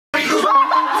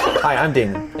Hi, I'm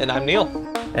Damon. And I'm Neil.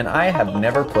 And I have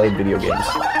never played video games.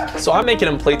 So I'm making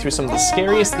him play through some of the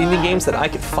scariest indie games that I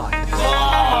could find.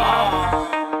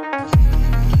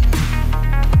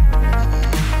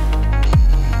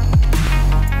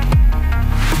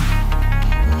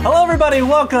 Hello everybody,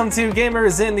 welcome to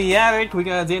Gamers in the Attic. We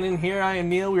got Dan in here, I am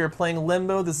Neil. We are playing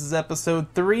Limbo. This is episode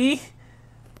 3.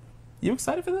 You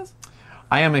excited for this?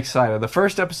 I am excited. The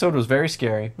first episode was very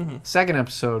scary. Second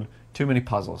episode, too many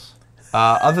puzzles.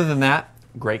 Other than that,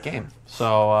 great game.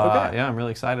 So Okay. yeah, I'm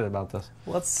really excited about this.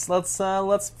 Let's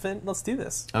do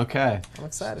this. Okay. I'm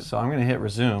excited. So I'm gonna hit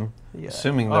resume, Yeah.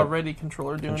 assuming the Already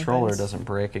controller controller things. doesn't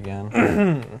break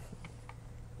again.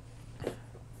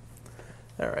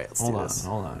 All right, let's do this.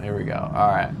 Hold on. Here we go. All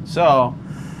right. So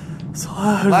So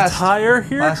there's a tire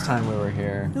here. last time we were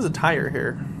here, There's a tire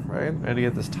here, right? we had to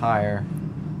get this tire,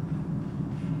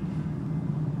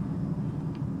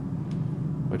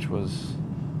 which was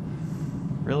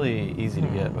really easy to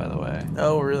get, by the way.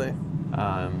 Oh really?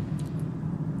 Um,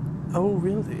 Oh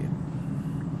really?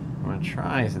 I'm gonna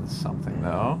try something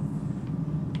though.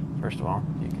 First of all,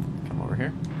 you can come over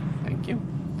here. Thank you.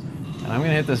 And I'm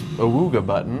gonna hit this awooga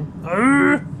button. All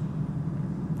right,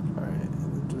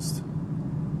 and then just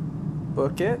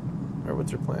book it, or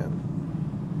what's your plan?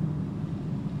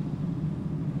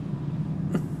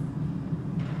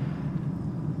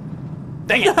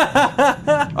 Dang it!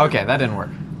 Okay, that didn't work.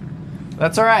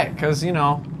 That's all right, cause you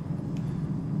know,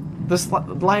 this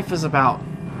life is about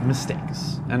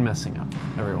mistakes and messing up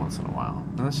every once in a while,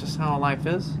 and that's just how life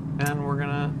is. And we're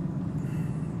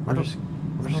just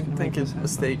I don't think his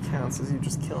mistake counts as you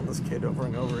just killing this kid over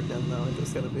and over again, though. It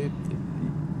just gotta be.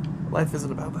 Life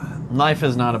isn't about that. Life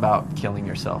is not about killing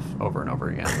yourself over and over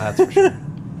again. That's for sure.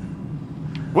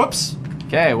 Whoops.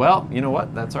 Okay, well, you know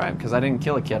what? That's all right, because I didn't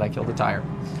kill a kid. I killed a tire.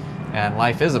 And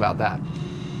life is about that.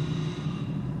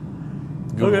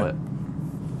 Google Okay. it.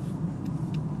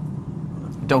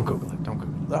 Don't Google it. Don't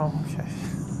Google it. Oh, okay.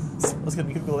 So I was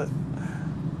gonna Google it.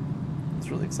 I was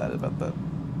really excited about that.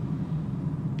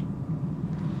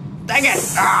 Dang it!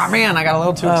 Ah, man, I got a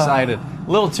little too excited. A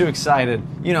little too excited.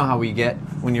 You know how we get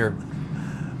when you're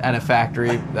at a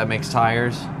factory that makes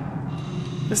tires.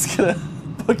 Just gonna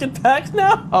book it back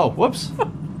now. Oh, whoops.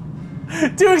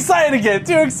 Too excited again.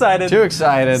 Too excited. Too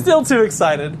excited. Still too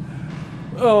excited.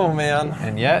 Oh man.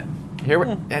 And yet, here we...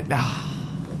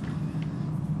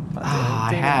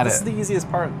 I had This it. is the easiest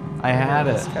part. I had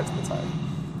Let's it. catch the tire.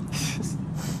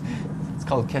 It's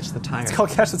called Catch the Tire. It's called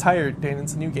Catch the Tire, Dane.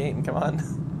 It's a new game. Come on.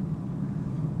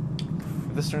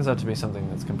 If this turns out to be something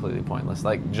that's completely pointless,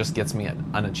 like just gets me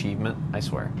an achievement, I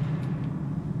swear.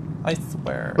 I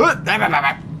swear.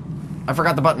 I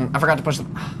forgot the button. I forgot to push the...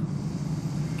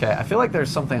 Okay, I feel like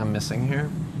there's something I'm missing here.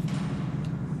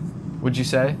 Would you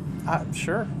say?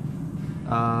 Sure.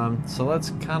 So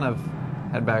let's kind of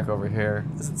head back over here.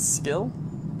 Is it skill?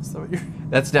 Is that what you're...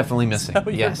 That's definitely missing. that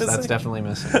what you're Yes, that's missing? definitely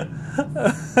missing.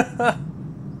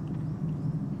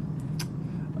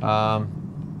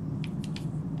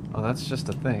 Oh, that's just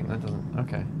a thing. That doesn't...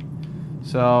 Okay.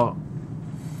 So,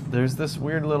 there's this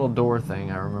weird little door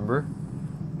thing, I remember.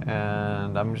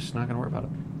 And I'm just not going to worry about it.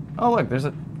 Oh, look, there's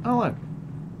a... Oh, look.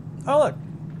 Oh look.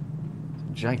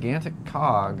 Gigantic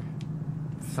cog.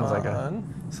 Sounds like a...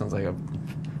 Fun. Sounds like a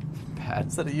bad...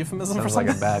 Is that a euphemism for Sounds like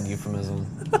something? a bad euphemism.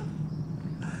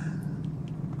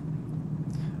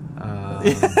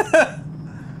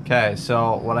 Okay,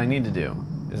 so what I need to do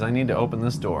is I need to open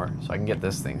this door so I can get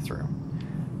this thing through.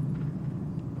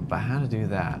 But how to do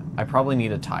that? I probably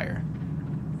need a tire.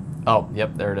 Oh,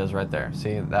 yep, there it is right there.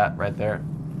 See that right there?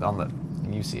 On the...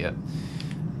 You see it.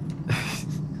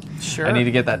 Sure. I need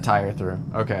to get that tire through.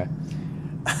 Okay.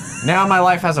 Now my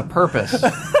life has a purpose.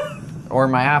 Or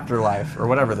my afterlife, or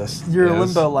whatever this Your is.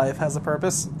 limbo life has a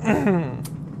purpose.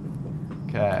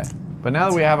 Okay. But now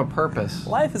that we have a purpose...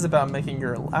 Life is about making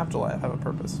your afterlife have a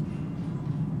purpose.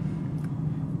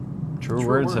 True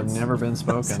words have never been I was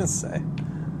spoken. gonna say.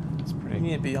 It's You pretty...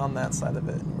 need to be on that side of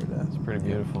it in order to... It's pretty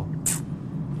beautiful.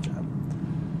 Good job.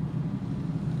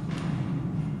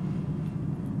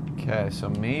 Okay, so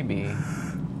maybe...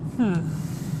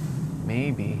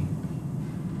 Maybe...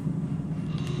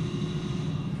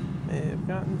 They've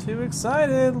gotten too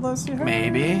excited, unless you hurry.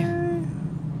 Maybe.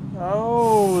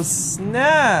 Oh,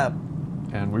 snap!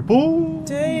 And we pull!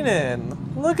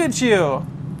 Danon, look at you!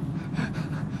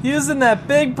 Using that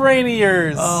big brain of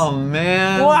yours! Oh,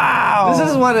 man. Wow! This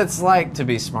is what it's like to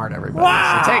be smart, everybody.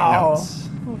 Wow! So take notes.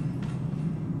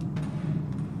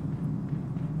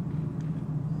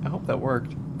 I hope that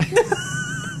worked.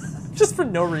 Just for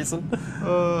no reason.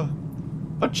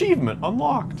 Achievement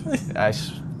unlocked.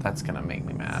 That's gonna make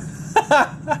me mad.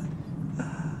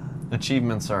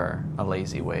 Achievements are a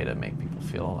lazy way to make people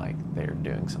feel like they're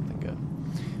doing something good.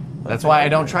 That's why I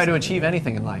don't try to achieve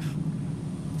anything in life.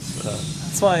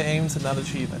 That's why I aim to not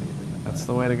achieve anything. That's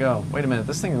the way to go. Wait a minute,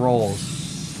 this thing rolls.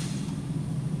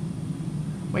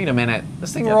 Wait a minute,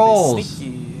 this thing rolls.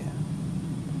 Sneaky.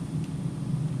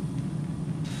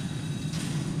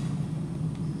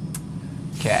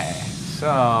 Okay,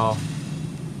 so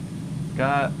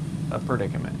got a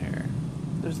predicament here.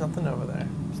 There's nothing over there.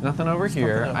 There's nothing over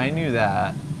here. I knew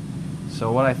that.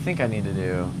 So what I think I need to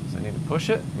do is I need to push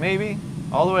it, maybe,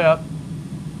 all the way up,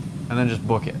 and then just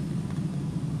book it.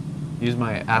 Use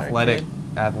my athletic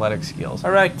skills.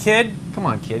 All right, kid. Come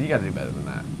on, kid. You got to do better than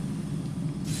that.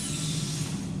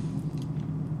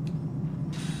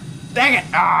 Dang it!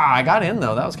 Ah, I got in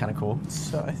though. That was kind of cool.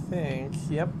 So I think,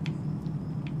 yep.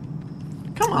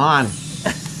 Come on.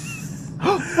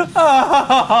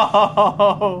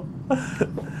 Oh.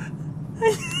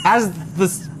 As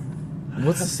this,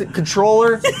 what's this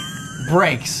controller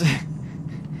breaks,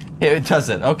 it does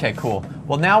it. Okay, cool.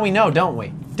 Well, now we know, don't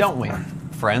we? Don't we,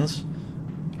 friends?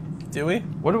 Do we?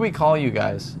 What do we call you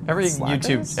guys? Every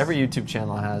Slackers? YouTube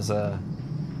channel has a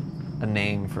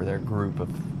name for their group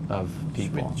of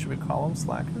people. Should we call them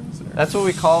slackers? Or? That's what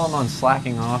we call them on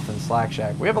Slacking Off and Slack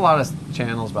Shack. We have a lot of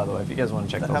channels, by the way, if you guys want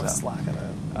to check that those have out. Slack in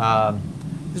it.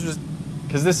 These are just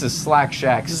Because this is Slack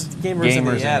Shack's gamers in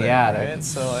the attic. Right?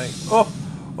 So like,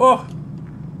 oh.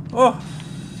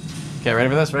 Okay, ready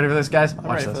for this? Ready for this, guys?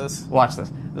 I'm ready for this. Watch this.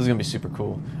 This is gonna be super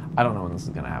cool. I don't know when this is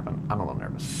gonna happen. I'm a little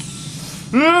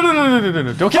nervous.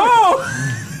 No, don't kill me!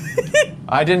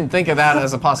 I didn't think of that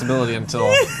as a possibility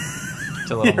until it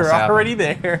almost You're happened. already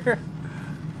there.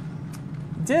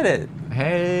 Did it.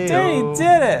 Hey. Danny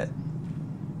did it.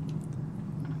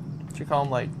 Should you call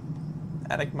them like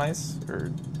attic mice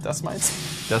or dust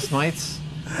mites? Dust mites?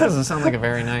 That doesn't sound like a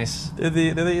very nice. They're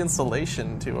the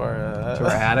insulation to our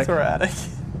attic. To our attic.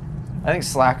 I think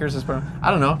slackers is probably. I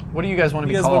don't know. What do you guys want to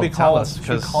be You guys called? want to be Tell called? us.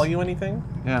 Should we call you anything?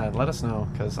 Yeah, let us know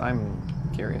because I'm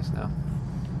curious now.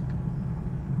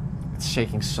 It's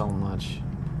shaking so much.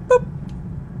 Boop.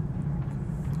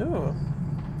 Ooh.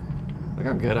 Look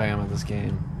how good I am at this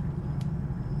game.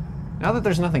 Now that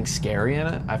there's nothing scary in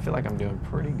it, I feel like I'm doing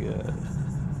pretty good.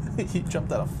 He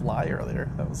jumped out a fly earlier.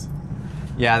 That was.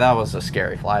 Yeah, that was a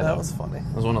scary fly, though. That was funny.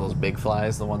 It was one of those big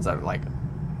flies, the ones that are, like,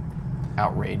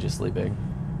 outrageously big.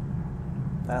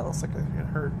 That looks like it could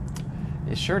hurt.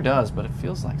 It sure does, but it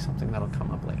feels like something that'll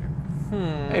come up later.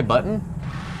 Hey, button.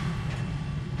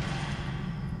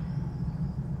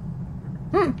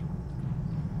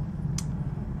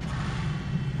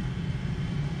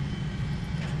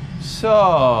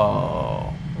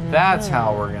 So, that's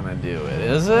how we're gonna do it,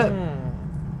 is it?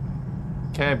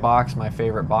 Okay, box, my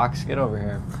favorite box. Get over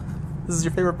here. This is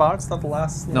your favorite box, not the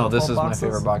last. No, this is boxes? my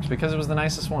favorite box because it was the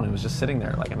nicest one. It was just sitting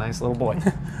there like a nice little boy.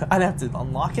 I'd have to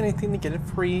unlock anything to get it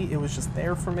free. It was just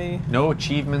there for me. No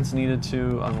achievements needed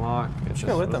to unlock. It just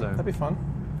Go with was them. there. That'd be fun.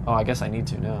 Oh, I guess I need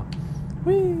to now.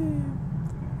 Wee,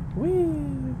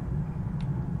 wee,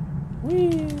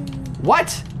 wee.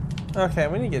 What? Okay,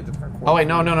 we need to get a different. Oh wait,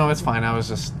 no, it's fine. I was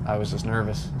just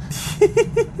nervous.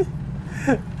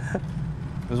 It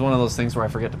was one of those things where I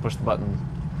forget to push the button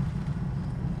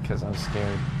because I was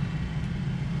scared.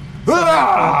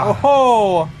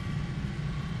 Oh,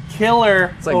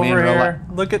 killer! It's like over me in real here.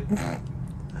 Look at.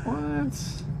 What?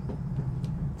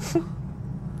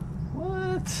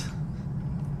 What?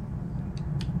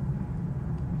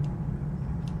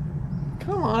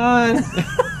 Come on.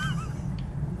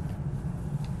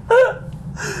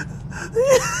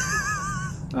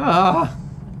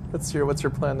 What's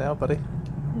your plan now, buddy?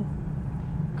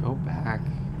 Go back,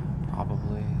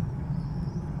 probably.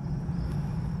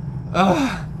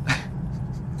 I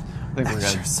think we're good.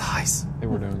 Exercise. I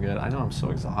think we're doing good. I know I'm so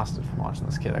exhausted from watching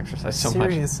this kid exercise so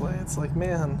much. Seriously, it's like,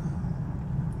 man,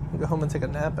 I'll go home and take a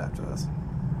nap after this.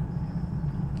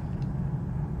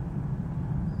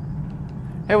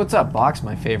 Hey, what's up, Box?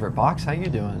 My favorite Box. How you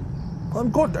doing? I'm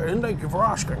good, Darren. Thank you for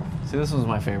asking. See, this was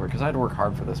my favorite because I had to work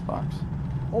hard for this box.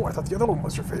 Oh, I thought the other one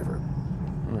was your favorite.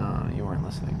 No, you weren't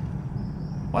listening.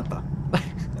 What the?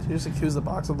 Did you just accuse the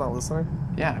box of not listening?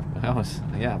 Yeah, I was.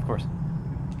 Yeah, of course.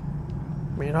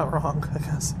 I mean, you're not wrong, I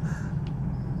guess.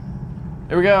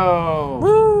 Here we go.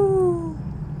 Woo!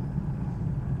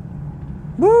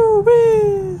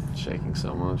 Woo-wee! It's shaking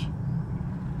so much.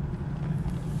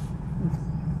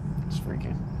 It's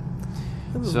freaking.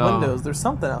 There's So- windows. There's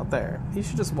something out there. You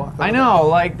should just walk over I know,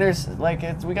 like there's like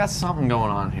we got something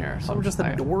going on here. there. Or just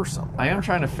a door somewhere. I am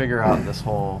trying to figure out this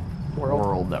whole World.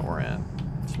 world that we're in.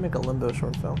 Should make a Limbo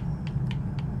short film.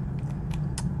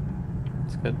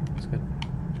 It's good. It's good.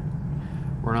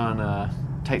 We're on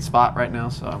tight spot right now,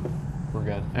 so we're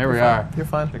good. There we are. You're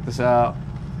fine. Check this out.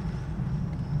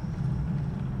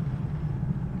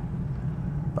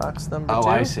 Box number 2. Oh,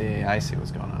 I see. I see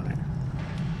what's going on here.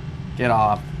 Get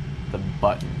off the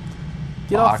button.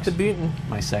 Get off the button.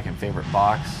 My second favorite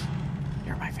box.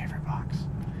 You're my favorite box.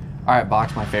 All right,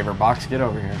 box, my favorite box. Get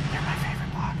over here. You're my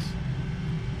favorite box.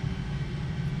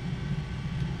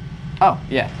 Oh,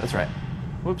 yeah, that's right.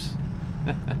 Whoops.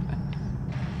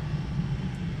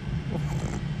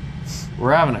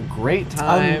 We're having a great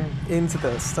time. I'm into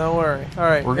this. Don't worry. All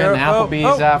right. We're getting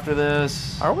Applebee's after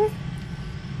this. Are we?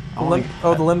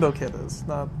 The Limbo kid is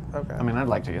not okay. I mean, I'd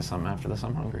like to get something after this.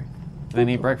 I'm hungry. Then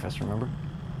eat breakfast. Remember?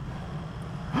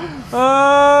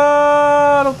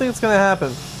 I don't think it's gonna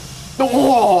happen.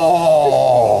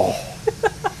 Oh!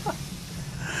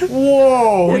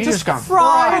 Whoa! You just got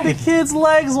fried the kid's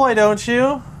legs. Why don't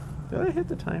you? Did I hit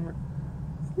the timer?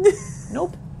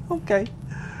 Nope. Okay.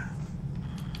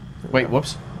 Wait.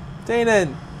 Whoops.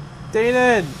 Danon.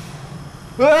 Danon.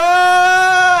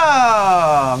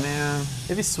 Oh man!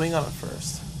 Maybe swing on it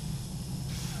first.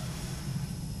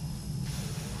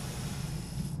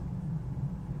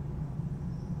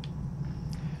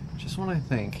 Just when I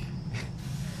think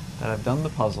that I've done the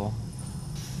puzzle,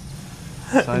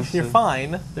 you're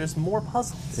fine. There's more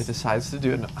puzzles. It decides to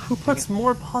do it. Who puts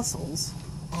more puzzles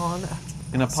on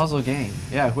in a puzzle game?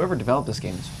 Yeah, whoever developed this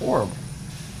game is horrible.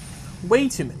 Way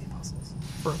too many puzzles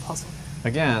for a puzzle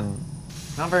game. Again,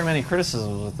 not very many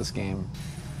criticisms with this game,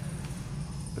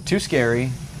 but too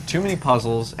scary, too many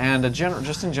puzzles, and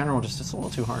just in general, just it's a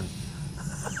little too hard.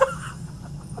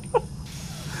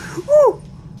 Woo!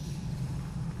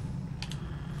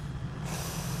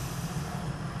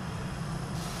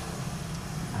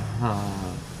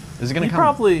 Is it gonna come?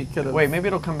 Probably could have. Wait, maybe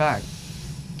it'll come back.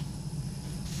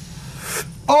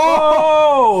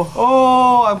 Oh!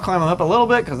 Oh! I'm climbing up a little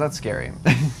bit because that's scary.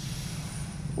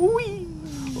 Wee!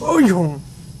 Oh,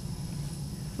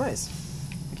 nice.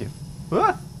 Thank you.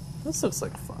 Ah! This looks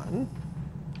like fun.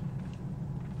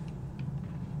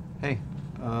 Hey,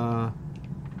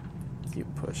 You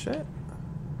push it.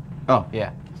 Oh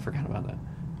yeah, forgot about that.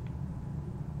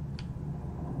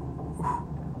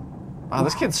 Wow,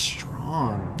 this kid's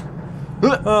strong.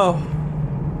 Oh.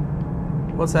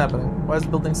 What's happening? Why is the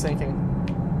building sinking?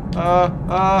 It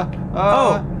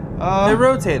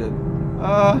rotated.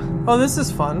 Oh, this is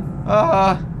fun.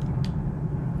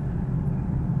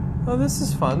 Oh, this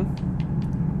is fun.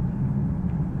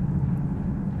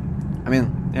 I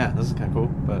mean, yeah, this is kind of cool,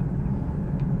 but...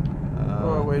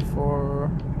 oh, wait for...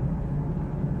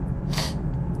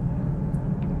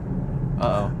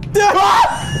 Uh-oh.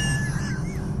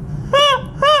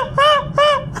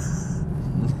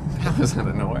 That was out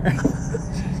of nowhere.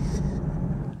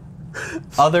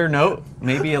 Other note,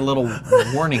 maybe a little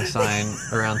warning sign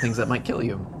around things that might kill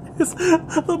you. Just a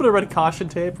little bit of red caution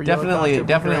tape. For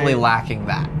Definitely lacking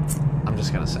that. I'm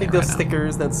just gonna say. Like those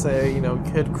stickers that say, you know,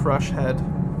 Kid Crush Head.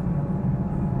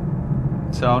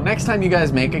 So next time you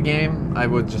guys make a game, I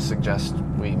would just suggest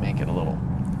we make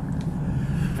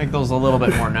those a little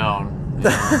bit more known. You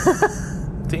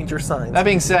know? Danger signs. That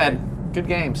being said, good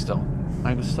game still.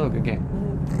 It was still a good game.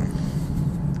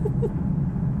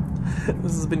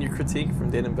 This has been your critique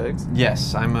from Dan & Biggs.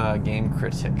 Yes, I'm a game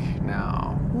critic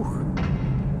now. Whew.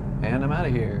 And I'm out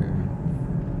of here.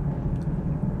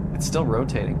 It's still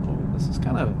rotating. Ooh, this is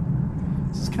kind of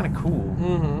cool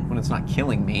when it's not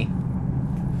killing me.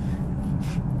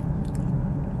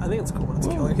 I think it's cool when it's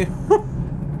killing you.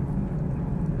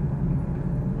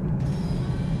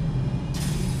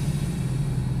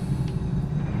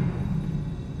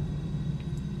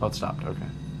 Oh, it stopped. Okay.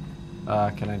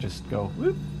 Can I just go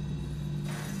whoop?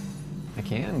 I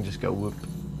can just go whoop.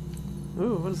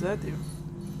 Ooh, what does that do?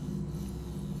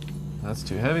 That's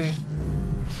too heavy.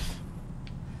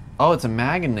 Oh, it's a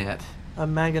magnet. A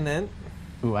magnet.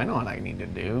 Ooh, I know what I need to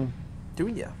do. Do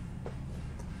ya?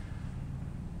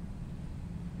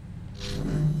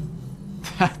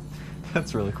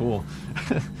 That's really cool.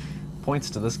 Points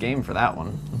to this game for that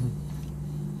one.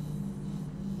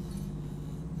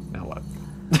 Now what?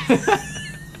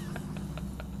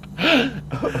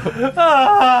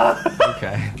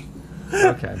 Okay.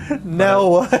 Okay. Now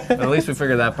what? But at least we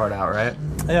figured that part out, right?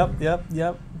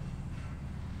 Yep.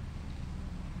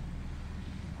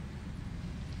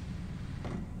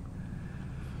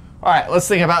 All right, let's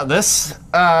think about this.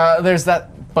 There's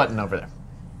that button over there.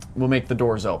 We'll make the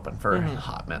doors open for a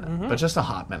hot minute, but just a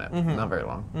hot minute, not very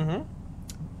long.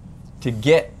 To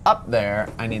get up there,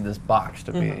 I need this box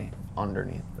to be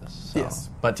underneath this. So. Yes.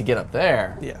 But to get up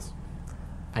there, Yes.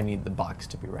 I need the box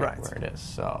to be right where it is.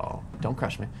 So don't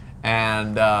crush me.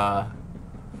 And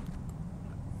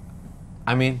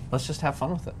I mean, let's just have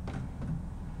fun with it.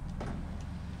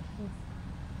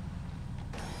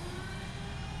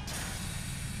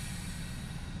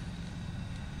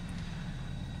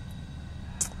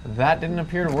 That didn't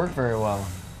appear to work very well.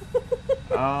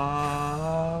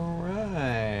 All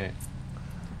right.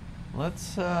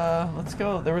 Let's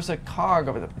go. There was a cog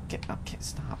over there. Okay,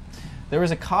 stop. There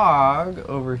was a cog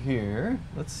over here.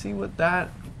 Let's see what that,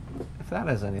 if that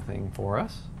has anything for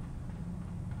us.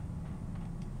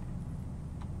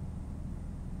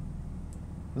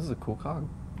 This is a cool cog.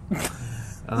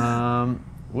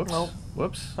 Whoops. Well,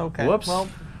 whoops. okay. Whoops. Well,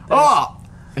 oh!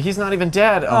 He's not even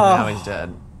dead. Oh, now he's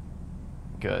dead.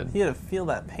 Good. He had to feel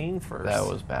that pain first. That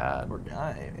was bad. Poor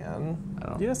guy, man. I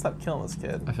don't- You gotta stop killing this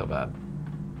kid. I feel bad.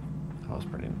 That was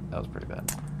pretty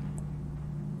bad.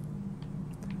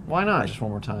 Why not? Just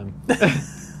one more time.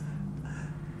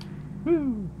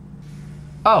 Woo.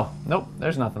 Oh, nope.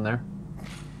 There's nothing there.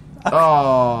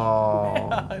 Oh.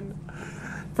 Man.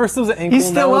 First it was an ankle. He's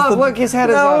still up. Look, his head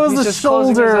is up. That was He's the just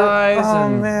closing his shoulder. eyes Oh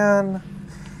and- man.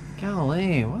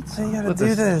 Golly, what's Why you up gotta with do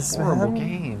this this, horrible man?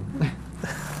 game?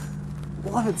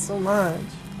 Love it so much.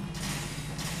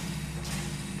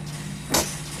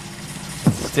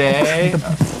 Stay.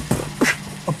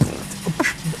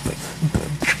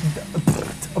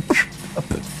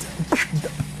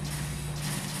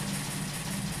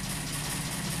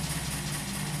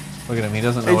 Look at him. He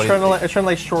doesn't know Are what you trying to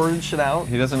like short shit out?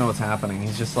 he doesn't know what's happening.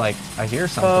 He's just like, I hear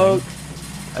something.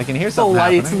 I can hear The something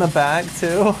lights happening. in the back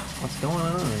too. What's going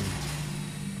on?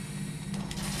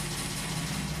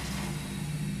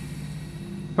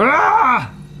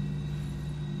 Ah!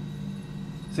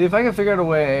 See if I can figure out a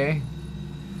way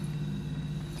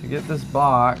to get this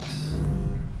box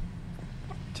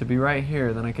to be right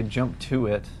here, then I could jump to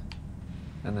it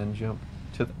and then jump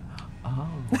to the... Oh.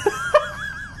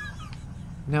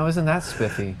 Now isn't that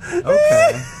spiffy?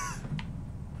 Okay.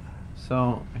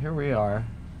 So here we are.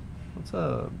 What's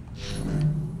up?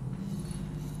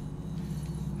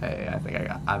 Hey, I think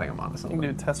I'm onto You something.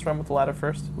 can do a test run with the ladder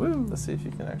first. Woo. Let's see if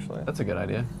you can actually. That's a good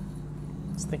idea.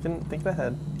 Just think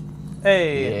ahead.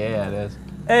 Hey. Yeah, it is.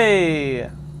 Hey.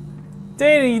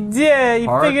 Danny, yeah,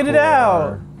 you figured it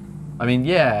out. Hardcore. I mean,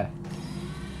 yeah.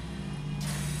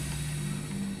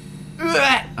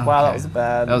 Wow, that was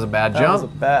bad. That was a bad That jump. was a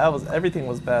bad. That was everything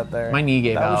was bad there. My knee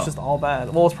gave That out. was just all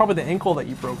bad. Well, it's probably the ankle that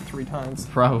you broke 3 times.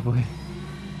 Probably.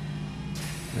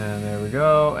 And there we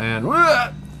go. And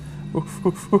Whoa!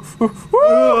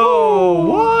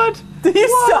 what? Did you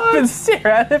What? stop and stare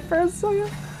at it for a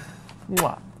second?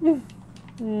 Mwah.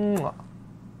 Mwah.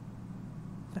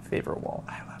 My favorite wall.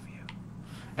 I love you.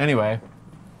 Anyway,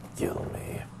 Kill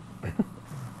me.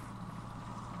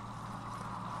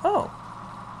 Oh.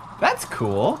 that's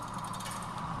cool.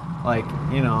 Like,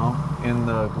 you know, in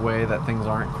the way that things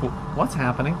aren't cool. What's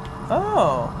happening?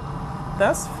 Oh.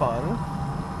 That's fun.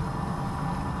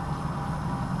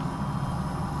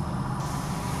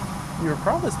 You were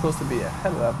probably supposed to be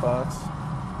ahead of that box.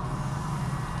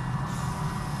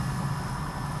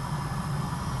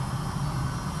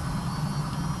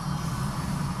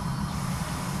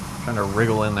 Trying to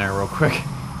wriggle in there real quick.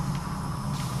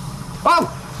 Oh!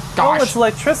 Oh, Gosh! it's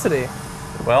electricity.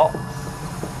 Well,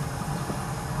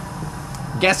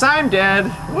 guess I'm dead.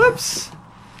 Whoops.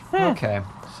 Okay, I don't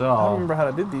so remember how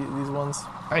to do these ones.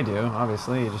 I do.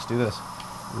 Obviously, you just do this.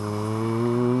 Whoop.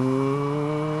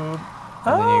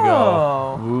 And then you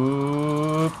go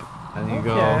whoop. And then you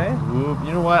Okay. go whoop.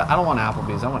 You know what? I don't want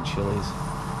Applebee's. I want Chili's.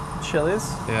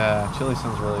 Chili's. Yeah, Chili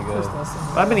sounds really good. There's nothing.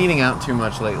 But I've been eating out too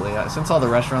much lately. Since all the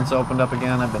restaurants opened up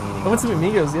again, I've been eating I went out to too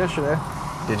much. Migos yesterday.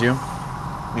 Did you?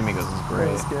 Mimigos is That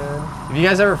great. was good. If you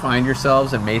guys ever find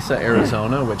yourselves in Mesa,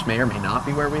 Arizona, which may or may not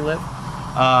be where we live,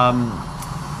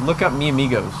 look up Mi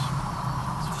Amigos.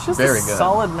 It's just Very a good.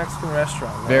 solid Mexican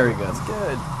restaurant. Man. Very good. It's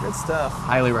good. Good stuff.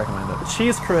 Highly recommend The it.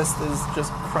 cheese crust is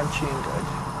just crunchy and good.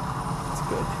 It's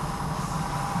good.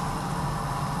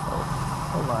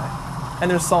 Oh my. And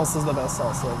their salsa is the best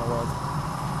salsa in the world.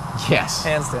 Yes.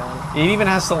 Hands down. It even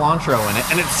has cilantro in it,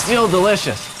 and it's still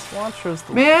delicious. Cilantro's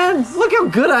the Man, look how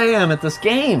good I am at this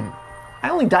game. I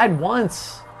only died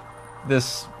once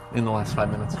in the last 5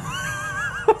 minutes.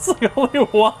 It's like only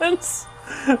once.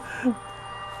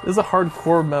 There's a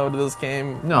hardcore mode to this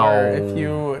game. No.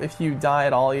 Where if you die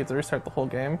at all, you have to restart the whole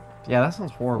game Yeah, that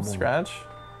sounds from horrible. scratch.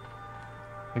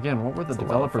 Again, what were the It's a lot of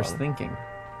developers fun. thinking?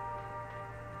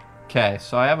 Okay,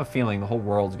 so I have a feeling the whole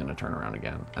world's going to turn around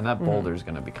again, and that boulder's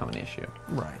going to become an issue.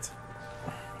 Right.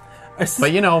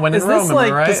 But you know, when in Is Rome, this am I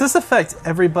like? right? Does this affect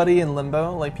everybody in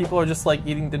Limbo? Like people are just like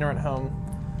eating dinner at home,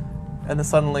 and then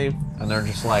suddenly, And they're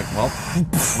just like, well,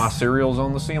 my cereal's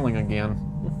on the ceiling again.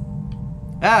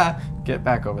 Ah, Get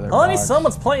back over there, Honey, Box.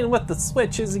 someone's playing with the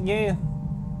switches again.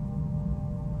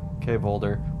 Okay,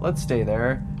 Boulder. Let's stay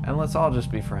there, and let's all just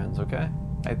be friends, okay?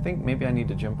 I think maybe I need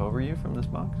to jump over you from this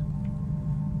box.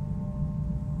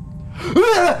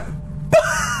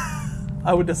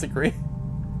 I would disagree.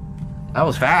 That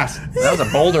was fast. That was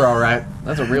a boulder, all right.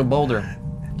 That's a real boulder.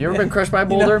 You ever been crushed by a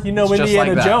boulder? You know It's just Indiana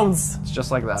like that. Jones. It's just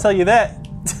like that. Tell you that.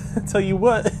 Tell you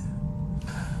what.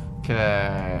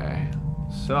 Okay.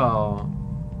 So.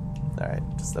 Alright,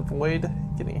 just avoid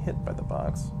getting hit by the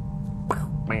box.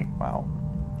 Wow.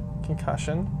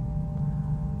 Concussion.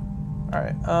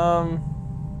 Alright,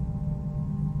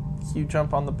 you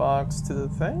jump on the box to the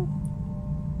thing?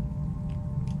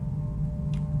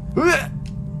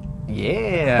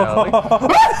 Yeah.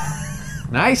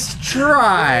 Nice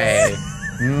try,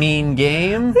 mean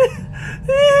game.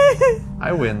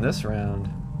 I win this round.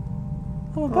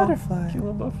 Oh, a butterfly. Cute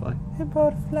little butterfly. Hey,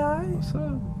 butterfly. What's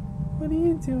up? What are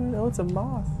you doing? Oh, it's a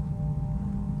moth.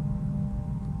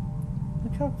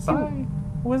 Look how cute. Bye.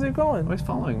 Where's it going? Always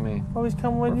following me. Always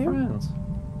come with We're you? friends.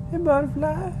 Hey,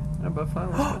 butterfly. Yeah, butterfly.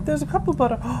 What's up? There's a couple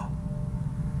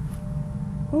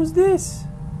Who's this?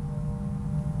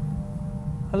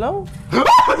 Hello?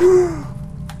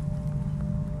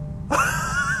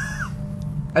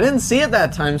 I didn't see it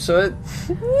that time, so it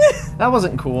that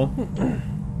wasn't cool.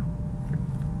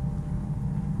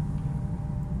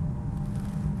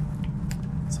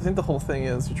 So I think the whole thing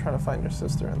is you're trying to find your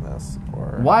sister in this,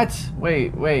 or What?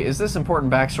 Wait. Is this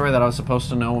important backstory that I was supposed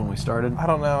to know when we started? I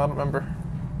don't know. I don't remember.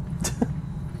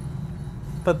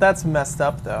 But that's messed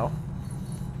up, though.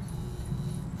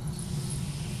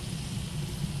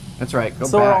 That's right. Go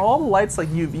So back. are all the lights like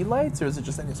UV lights, or is it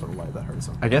just any sort of light that hurts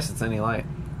them? I guess it's any light,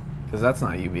 because that's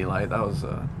not UV light. That was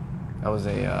a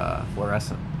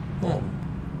fluorescent bulb.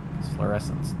 'Cause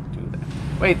fluorescents do that.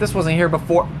 Wait, this wasn't here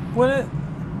before. Would it?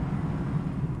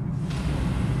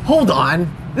 Hold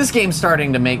on. This game's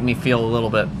starting to make me feel a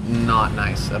little bit not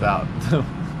nice about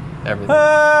everything.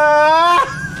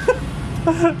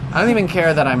 I don't even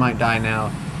care that I might die now.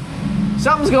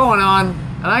 Something's going on,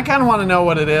 and I kind of want to know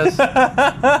what it is.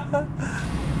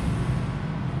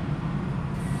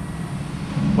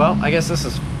 Well, I guess this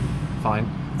is fine.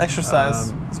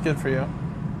 Exercise. It's good for you.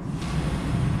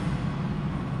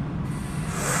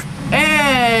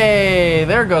 Hey,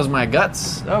 there goes my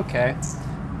guts. Okay.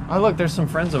 Oh, look, there's some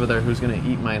friends over there who's going to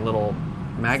eat my little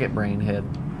maggot brain head.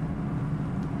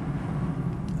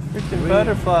 Freaking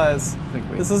butterflies. think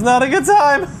we- This is not a good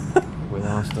time. We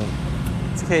lost him.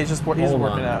 It's okay. He's just he's Hold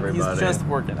working on, out. everybody. He's just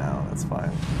working out. It's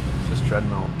fine. Just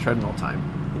treadmill time.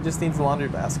 He just needs a laundry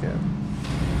basket.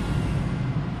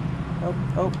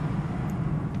 Oh.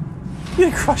 He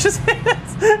didn't crush his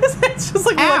hands. His hands just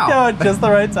like let go at just the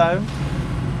right time.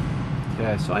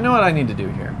 Okay, so I know what I need to do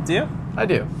here. Do you? I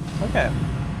do. Okay.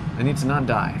 I need to not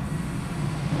die.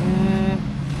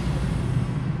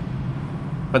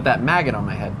 But that maggot on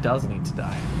my head does need to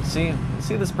die. See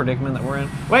this predicament that we're in?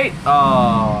 Wait!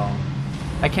 Oh,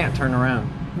 I can't turn around.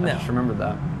 No. I just remembered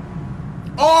that.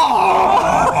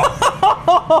 Oh!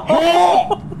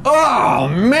 Oh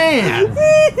man!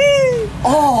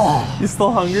 Oh! You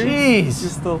still hungry? Jeez! You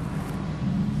still?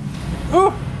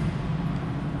 Ooh!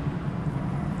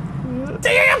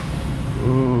 Damn!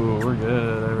 Ooh, we're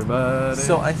good, everybody.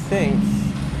 So I think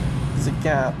there's a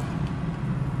gap.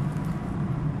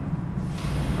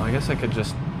 I guess I could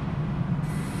just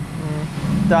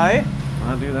Die?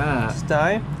 not do that. Just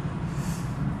die?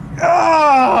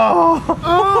 Oh!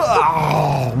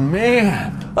 Oh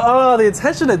man! Oh, the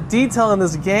attention to detail in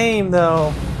this game,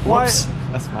 though. Why? Whoops.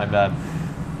 That's my bad.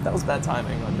 That was bad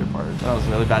timing on your part. That was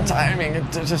really bad timing.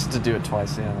 Just to do it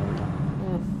twice. Yeah, there we go.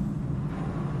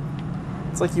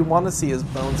 It's like you want to see his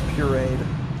bones pureed.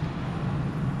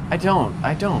 I don't.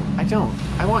 I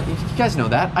want you guys know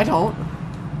that. I don't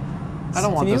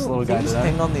want this little guy Can you to just die.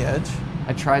 hang on the edge?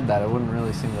 I tried that. It wouldn't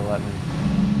really seem to let me.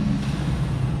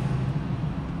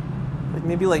 Like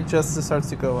maybe like just as it starts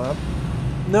to go up.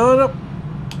 No.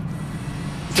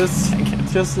 Just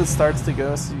as it starts to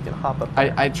go, so you can hop up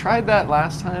there. I tried that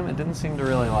last time. It didn't seem to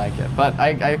really like it, but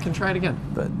I can try it again.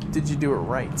 But did you do it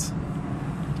right?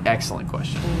 Excellent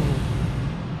question.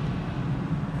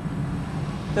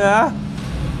 Yeah.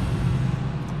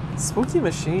 Spooky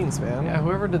machines, man. Yeah,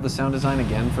 whoever did the sound design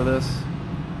again for this.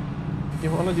 You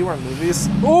want to do our movies?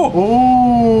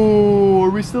 Oh, are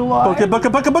we still alive? Book it!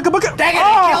 Dang it,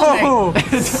 it killed me!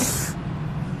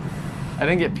 I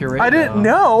didn't get pureed. I didn't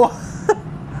though. know.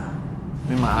 I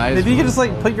mean, my eyes. Maybe you were could just like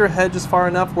closed. put your head just far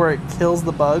enough where it kills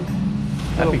the bug.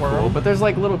 That'd be Little cool. worm. But there's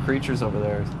like little creatures over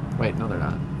there. Wait, no, they're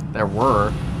not. There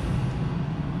were.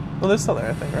 Well, they're still there,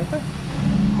 I think, aren't they?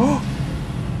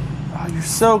 Oh, you're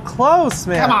so close,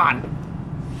 man. Come on!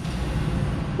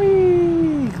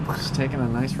 Whee! Just taking a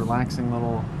nice, relaxing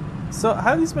little... So,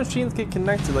 how do these machines get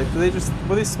connected? Like, what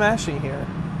are they smashing here?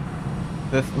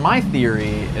 My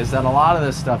theory is that a lot of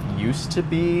this stuff used to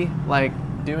be, like,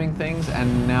 doing things,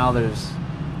 and now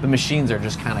the machines are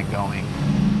just kind of going.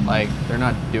 Like, they're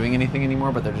not doing anything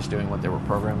anymore, but they're just doing what they were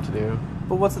programmed to do.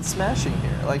 But what's it smashing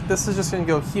here? Like, this is just gonna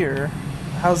go here.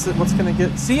 What's gonna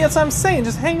get... See, that's what I'm saying,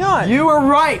 just hang on. You were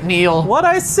right, Neil! What'd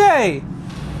I say?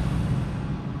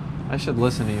 I should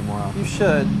listen to you more often. You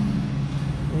should.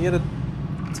 You gotta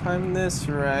time this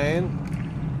right.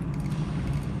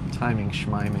 Timing,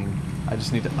 schmiming. I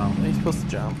just need to... You're supposed to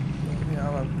jump. Yeah,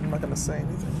 I'm not gonna say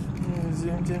anything.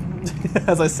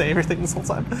 As I say everything this whole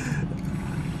time.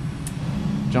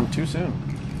 Jump too soon.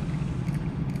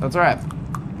 That's alright.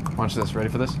 Watch this. Ready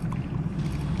for this?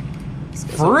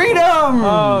 Freedom!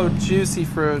 Oh, juicy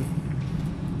fruit.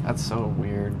 That's so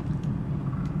weird.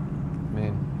 I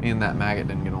mean, me and that maggot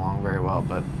didn't get along very well,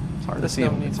 but it's hard to see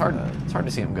him. It's hard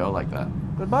to see him go like that.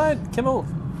 Goodbye, Kimmel.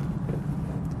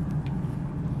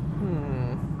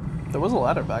 There was a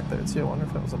ladder back there too. I wonder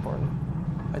if that was important.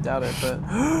 I doubt it, but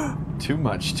too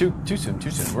much. Too soon.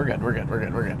 Too soon. We're good.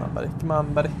 Come on, buddy. Come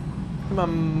on, buddy. Come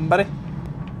on, buddy.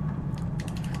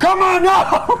 Come on,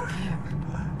 no!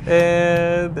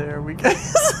 And there we go.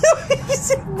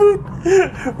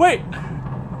 Wait,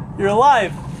 you're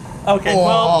alive. Okay,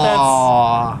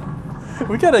 well, that's...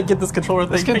 We gotta get this controller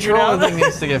thing figured out. This controller thing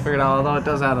needs to get figured out, although it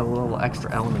does add a little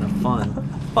extra element of fun.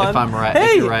 If I'm right.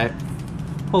 Hey! If you're right.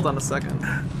 Hold on a second.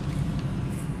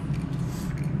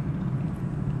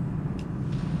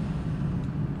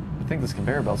 I think this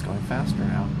conveyor belt's going faster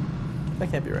now.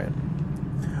 That can't be right.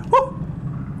 Woo!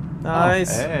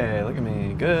 Nice. Oh, hey, look at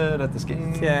me. Good at this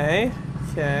game. Okay.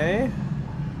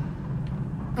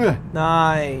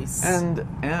 Nice. And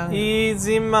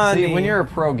easy money. See, when you're a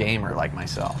pro gamer like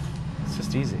myself, it's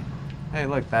just easy. Hey,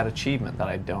 look, that achievement that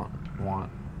I don't want.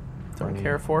 Don't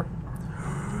care for.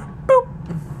 Boop.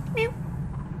 Mew.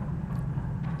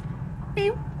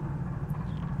 Mew.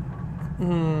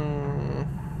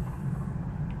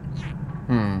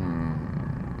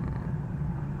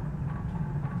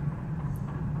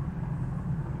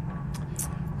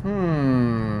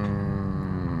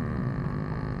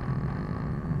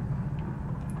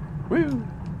 Woo.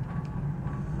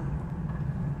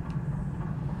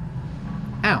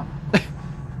 Ow.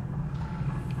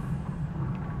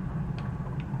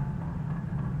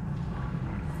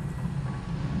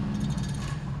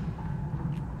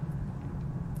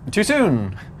 Too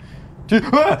soon.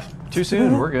 Too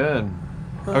soon. We're good.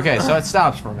 Okay, so it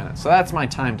stops for a minute. So that's my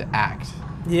time to act.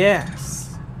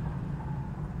 Yes.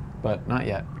 But not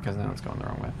yet, because now it's going the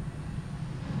wrong way.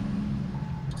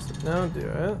 So now do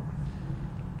it.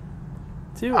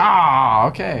 Ah,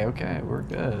 okay, we're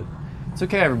good. It's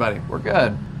okay, everybody, we're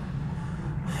good.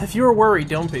 If you were worried,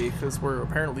 don't be, because we're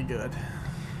apparently good.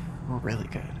 We're really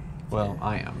good. Well,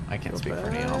 I am. I can't speak for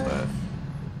Neil, but...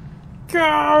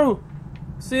 Go!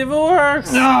 See if it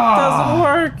works! Ah! Doesn't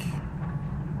work!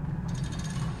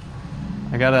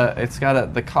 It's gotta,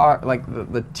 the car, like,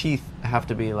 the teeth have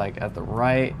to be, like, at the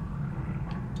right...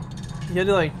 You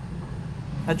gotta, like,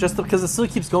 adjust it, because it still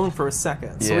keeps going for a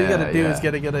second. So what you gotta do is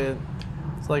gotta get it,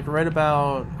 it's like right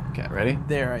about... Okay, ready?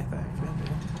 There, I think, maybe.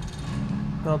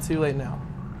 No, too late now.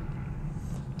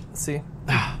 See?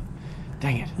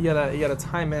 Dang it. You gotta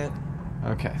time it.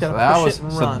 Okay, so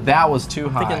that was too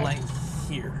high. I'm thinking, like,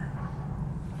 here.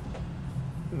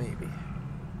 Maybe.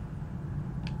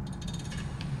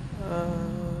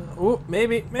 Oh,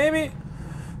 maybe.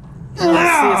 See,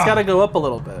 it's gotta go up a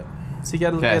little bit. So you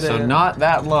gotta okay, get so it. not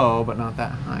that low, but not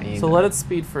that high either. So let it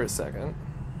speed for a second.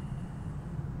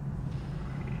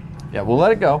 Yeah, we'll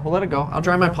let it go. I'll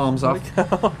dry my palms off.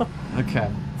 Okay.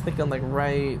 I'm thinking like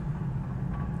right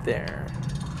there.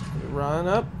 Run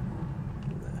up.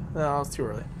 No, it's too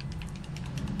early.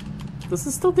 This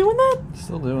is still doing that?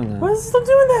 Still doing that. Why is it still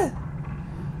doing that?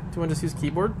 Do you want to just use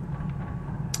keyboard?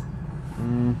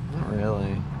 Not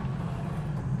really.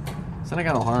 So then I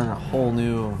gotta learn a whole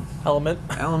new element,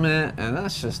 and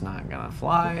that's just not gonna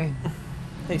fly.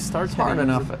 Hey, Stark. It's hard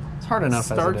enough. It's hard enough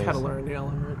Stark as it is. had to learn the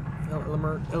element.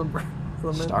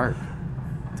 Stark.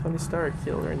 Tony Stark,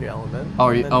 he learned the element. Oh,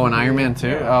 and Iron Man too.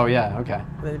 Yeah. Oh yeah, okay.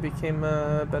 And then he became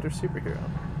a better superhero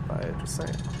by just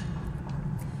saying.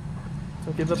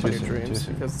 Don't give up on your dreams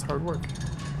because it's hard work.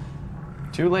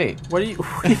 Too late. What do you?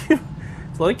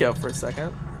 So let it go for a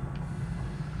second.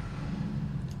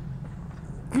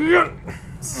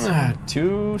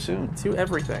 Too soon. To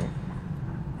everything.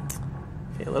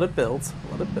 Okay, let it build.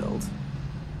 Let it build.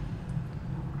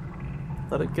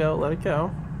 Let it go. Let it go.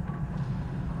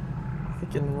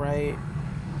 Clicking right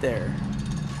there.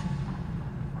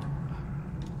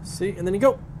 See, and then you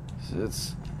go.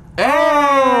 It's. Hey!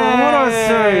 What I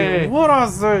say? What I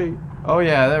say? Oh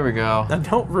yeah, there we go. Now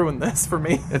don't ruin this for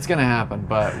me. It's gonna happen,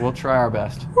 but we'll try our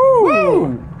best.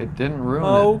 Woo! It didn't ruin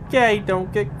Okay,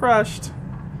 don't get crushed. it.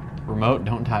 Remote,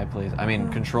 don't die, please. I mean,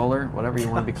 controller, whatever you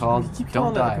want to be called, You keep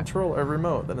don't calling that a die. controller or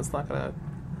remote, then it's not gonna.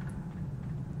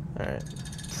 All right.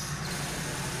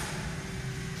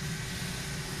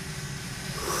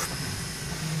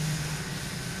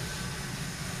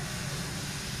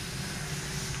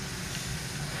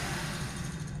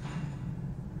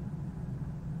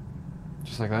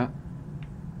 Just like that.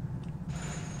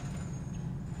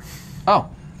 Oh,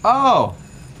 oh!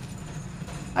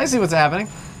 I see what's happening.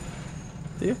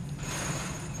 Do you?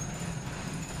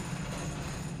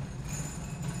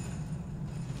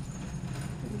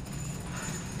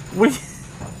 We.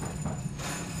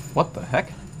 What the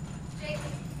heck?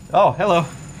 Oh, hello.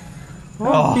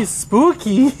 Oh, he's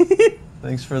spooky.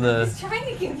 Thanks for the. He's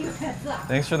trying to give you a heads up.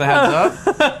 Thanks for the heads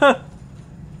up.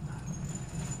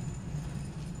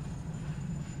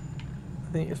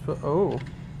 I think you're supposed. Oh.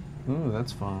 Ooh,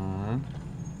 that's fun.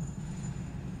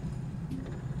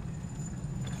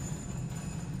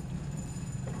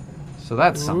 So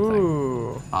that's something,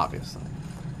 Ooh. obviously.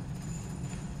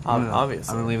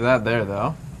 Obviously. I'm gonna leave that there,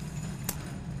 though.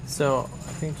 So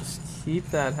I think just keep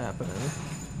that happening.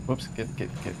 Whoops, get.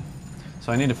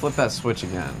 So I need to flip that switch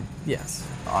again, Yes.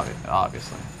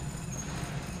 obviously.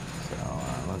 So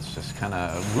let's just kind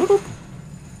of whoop.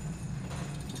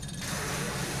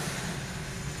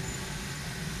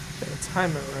 Gotta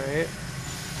time it right.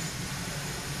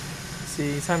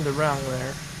 See, you timed it wrong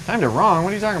there. Timed it wrong.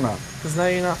 What are you talking about? Because now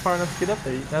you're not far enough to get up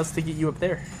there. That's to get you up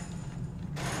there.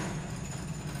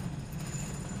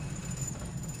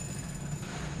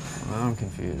 Well, I'm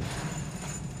confused.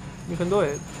 You can do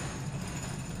it.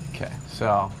 Okay,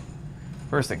 so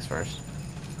first things first.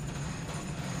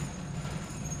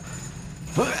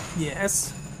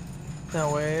 Yes.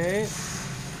 Now wait.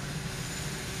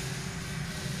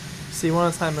 See, you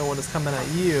want to time it when it's coming at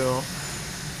you.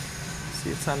 See,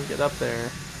 it's time to get up there.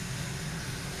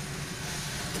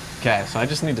 Okay, so I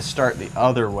just need to start the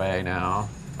other way now.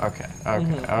 Okay.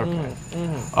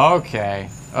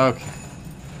 Okay.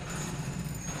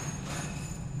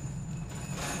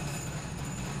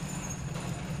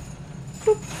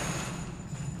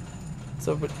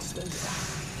 So, but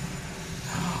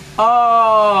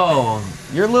Oh,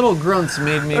 your little grunts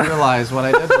made me realize what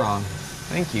I did wrong.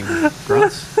 Thank you,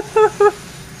 grunts.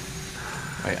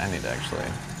 Wait, I need to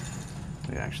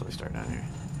actually start down here.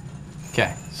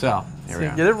 Okay, so here we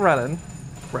you go. get it running,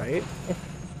 right?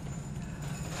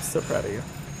 So proud of you.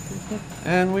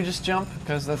 And we just jump,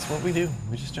 because that's what we do.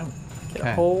 We just jump.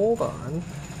 Okay, hold on.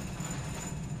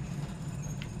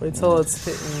 Wait till it's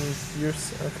hitting your.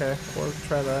 Okay, we'll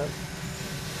try that.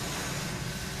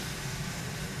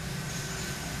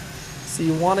 So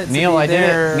you want it to Neil, be I did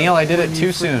there it. Neil, I did when it you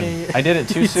too soon. freaking- I did it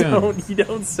too soon. You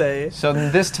don't say. So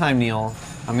this time, Neil,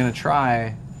 I'm gonna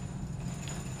try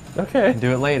Okay. and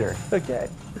do it later. Okay.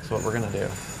 That's what we're gonna do.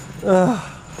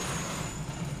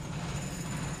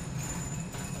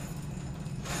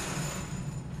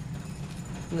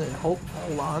 Hold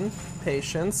on.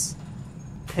 Patience.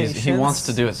 He wants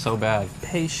to do it so bad.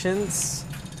 Patience.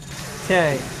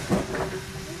 Okay.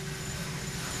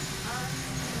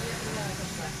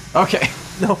 Okay.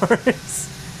 No worries.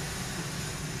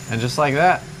 And just like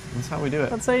that, that's how we do it.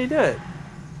 That's how you do it.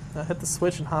 Now hit the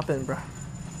switch and hop in, bro.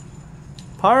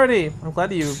 Party! I'm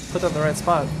glad you put that in the right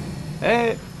spot.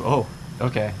 Hey. Oh.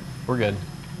 Okay. We're good.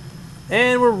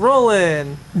 And we're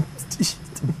rolling.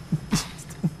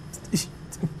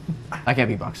 I can't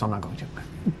beatbox, so I'm not going to.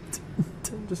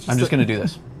 Just I'm just gonna do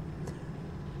this.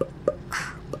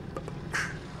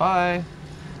 Bye.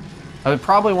 I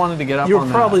probably wanted to get up You on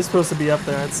were probably that. supposed to be up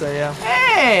there, I'd say, yeah.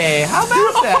 Hey, how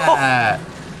about that?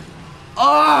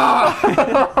 Oh!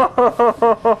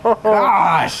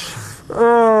 Gosh.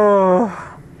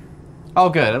 Oh,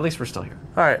 good. At least we're still here.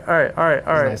 Alright. It's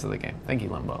nice of the game. Thank you,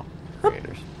 Limbo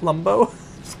creators. Lumbo?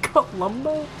 It's called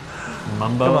Lumbo?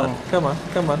 Mumbo. Come on.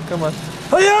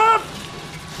 Hurry up!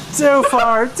 Too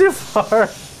far. It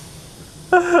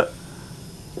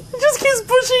just keeps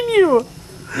pushing you.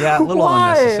 Yeah, a little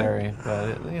Why? unnecessary,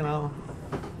 but you know.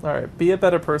 Alright, be a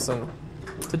better person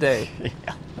today.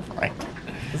 Yeah, right.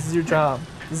 This is your job.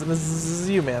 This is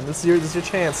you, man. This is your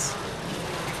chance.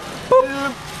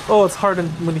 Boop. Oh, it's hard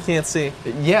when you can't see.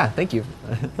 Yeah, thank you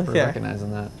for Okay.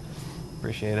 recognizing that.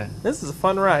 Appreciate it. This is a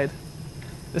fun ride.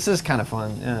 This is kind of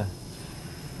fun, yeah.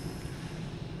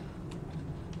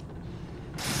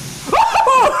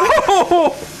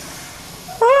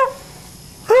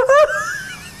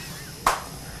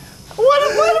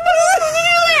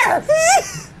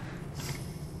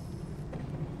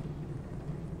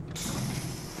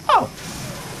 Oh.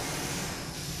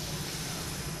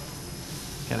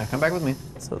 Okay, now come back with me.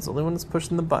 So it's the only one that's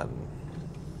pushing the button.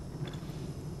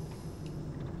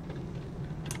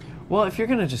 Well, if you're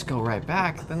gonna just go right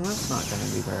back, then that's not gonna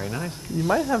be very nice. You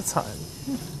might have time.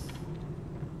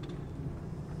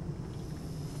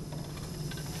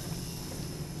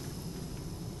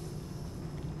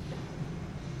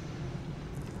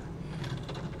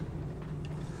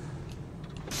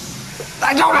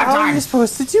 I don't have How are time! you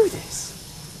supposed to do this?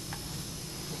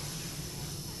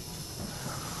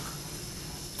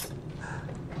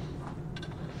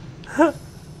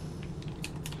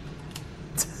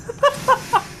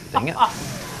 Dang it.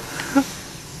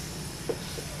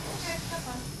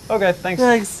 Okay, thanks.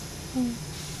 Thanks.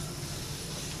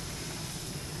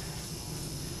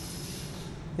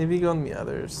 Maybe go on the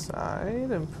other side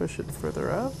and push it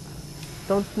further up.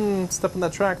 Don't step on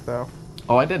that track though.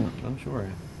 Oh, I didn't. I'm sure.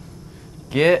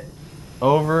 Get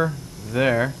over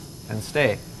there and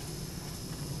stay.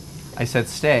 I said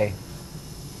stay.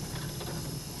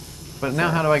 But now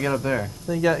how do I get up there?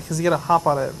 Then you got, because you got to hop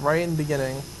on it right in the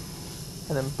beginning,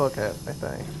 and then book it. I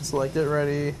think. So like, get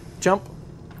ready, jump.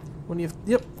 When you,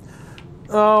 yep.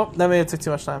 Oh, that may have took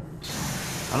too much time.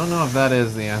 I don't know if that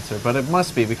is the answer, but it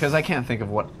must be because I can't think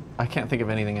of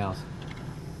anything else.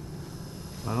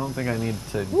 I don't think I need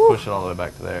to push it all the way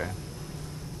back to there.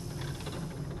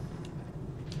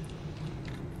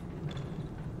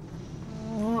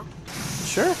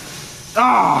 Sure.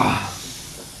 Ah!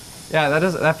 Yeah,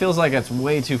 that feels like it's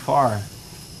way too far.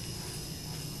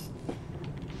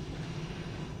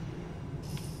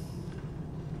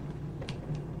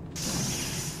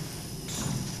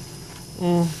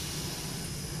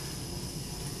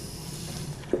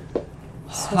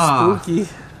 So spooky.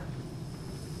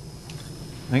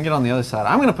 Then get on the other side.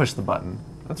 I'm gonna push the button.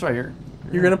 That's right.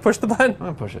 You're gonna push the button I'm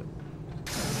gonna push it.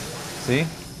 See?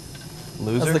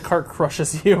 Loser? as the cart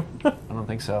crushes you. I don't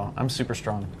think so. I'm super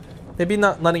strong. Maybe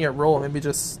not letting it roll. Maybe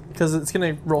just because it's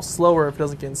gonna roll slower if it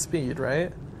doesn't gain speed,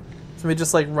 right? So maybe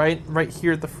just like right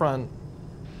here at the front,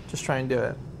 just try and do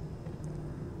it.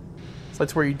 It's like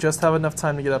to where you just have enough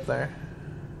time to get up there,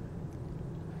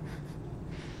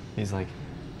 He's like,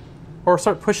 or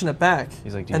start pushing it back. do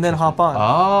you and then trust hop me? on.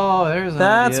 Oh, there's an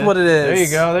That's idea. what it is. There you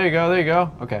go. There you go. There you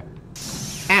go. Okay.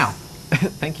 Ow.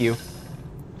 Thank you.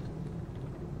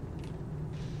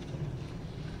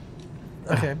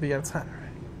 Okay, but you got time.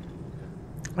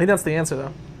 I think that's the answer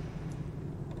though.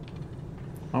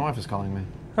 My wife is calling me.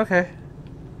 Okay.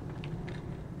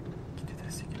 You can do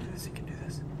this. You can do this. You can do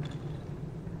this.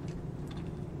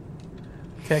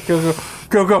 Okay, go,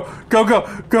 go, go, go, go, go,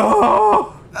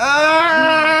 go!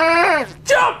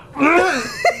 Jump!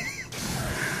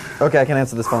 Okay, I can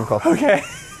answer this phone call. Okay.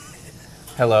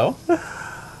 Hello.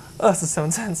 Oh, this is so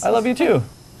intense. I love you too.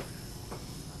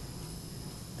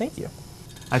 Thank you.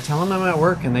 I tell them I'm at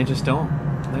work and they just don't.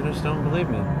 They just don't believe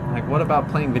me. Like, what about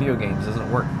playing video games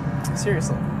doesn't work?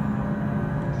 Seriously.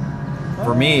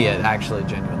 For me, it actually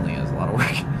genuinely is a lot of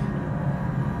work.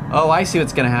 Oh, I see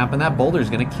what's gonna happen. That boulder's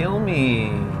gonna kill me.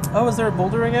 Oh, is there a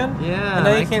boulder again? Yeah. And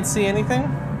now you can't see anything?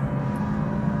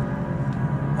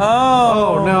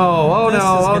 Oh. Oh no! Oh This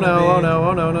no! is Oh gonna no! be- Oh no!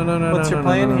 Oh no! No! No! No! What's no, your no,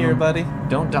 plan no, no, here, no. buddy?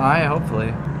 Don't die.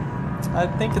 Hopefully. I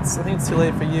think it's too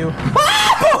late for you.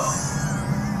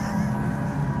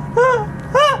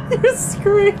 You're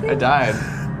screaming. I died.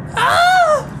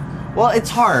 Ah! Well, it's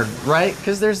hard, right?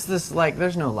 Because there's this like,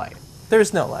 there's no light.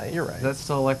 There's no light. You're right. That's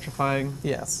still electrifying.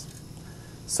 Yes.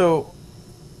 So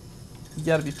you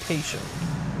gotta be patient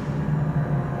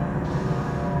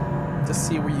to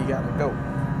see where you gotta go.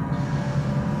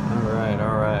 All right.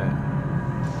 All right.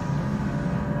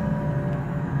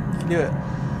 You can do it.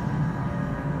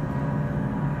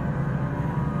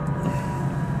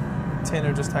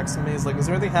 Tanner just texted me. He's like, "Is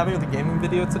there anything happening with the gaming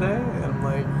video today?" And I'm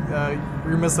like,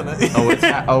 "You're missing it." Oh, it's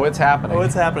it's happening. Oh,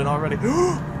 it's happening already.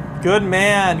 Good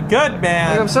man. Good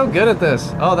man. Like, I'm so good at this.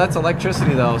 Oh, that's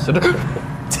electricity though. So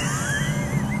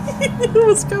You knew it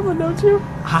was coming, don't you?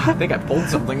 I think I pulled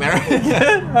something there.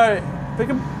 Good. All right. Pick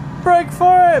a break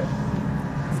for it.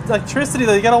 Electricity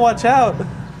though. You gotta watch out.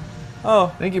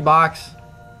 Oh. Thank you, Box.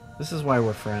 This is why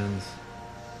we're friends.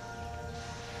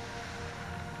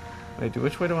 Wait,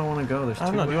 which way do I want to go? There's I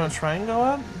don't two know. Do you ways. want to try and go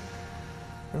up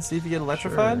and see if you get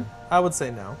electrified? Sure. I would say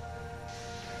no.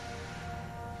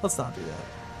 Let's not do that.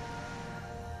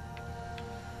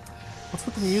 What's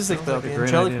with the music Sounds though? like a The great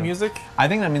angelic idea. music? I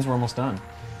think that means we're almost done.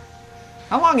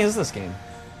 How long is this game?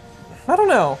 I don't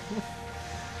know.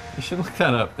 You should look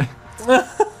that up.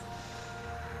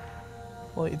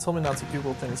 Well, Well, you told me not to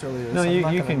Google things earlier. No, so I'm you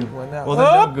not you gonna can. Google it now. Well,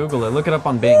 then don't Google it. Look it up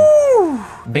on Bing.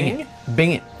 Bing it.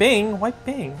 Bing it. Bing? Why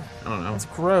Bing? I don't know. That's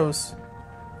gross.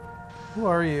 Who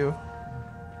are you?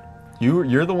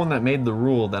 You're the one that made the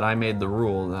rule that I made the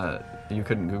rule that you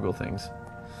couldn't Google things.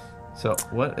 So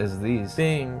what is these?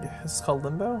 Bing. This is called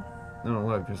Limbo? No,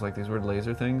 look. There's like these weird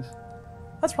laser things.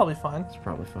 That's probably fine. It's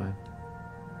probably fine.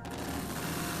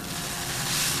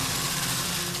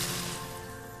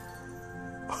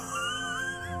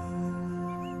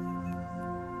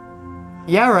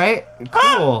 Yeah, right.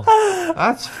 Cool.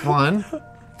 That's fun.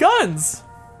 Guns!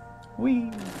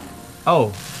 Wee.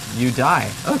 Oh, you die.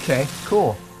 Okay,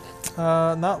 cool.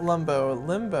 Not Limbo.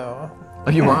 Limbo.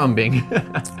 Oh, you were on Bing.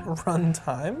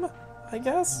 Runtime, I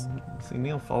guess? See,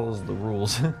 Neil follows the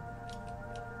rules.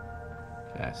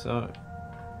 Okay, so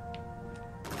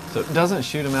it doesn't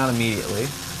shoot him out immediately.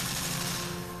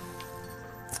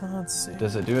 Let's see.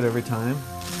 Does it do it every time?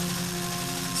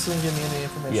 This doesn't give me any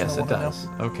information. Yes, I it wanna does.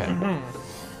 know. Okay.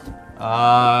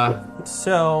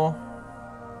 So,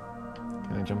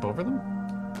 Can I jump over them?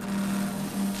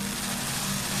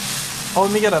 oh,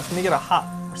 let me get a hop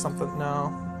or something.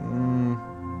 No.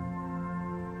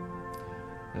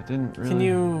 It didn't really. Can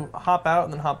you hop out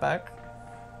and then hop back?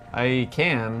 I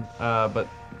can, but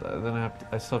then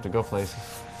I still have to go places.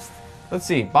 Let's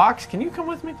see. Box, can you come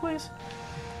with me, please?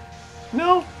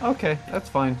 No? Okay, that's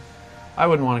fine. I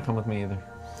wouldn't want to come with me either.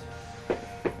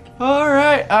 All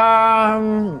right.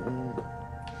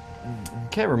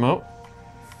 Okay, remote.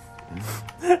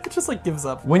 It just like gives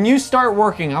up. When you start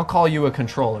working, I'll call you a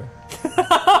controller.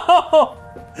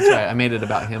 That's right. I made it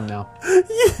about him now.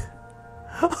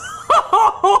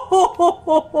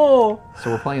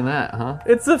 So we're playing that, huh?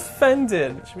 It's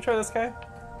offended. Should we try this guy?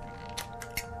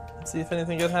 See if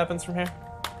anything good happens from here.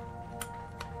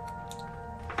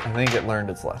 I think it learned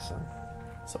its lesson.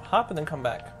 So hop and then come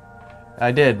back.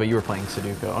 I did, but you were playing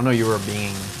Sudoku. Oh no, you were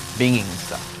binging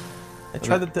stuff. I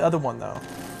tried the other one though.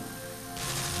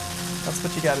 That's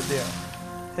what you gotta do.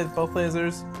 Hit both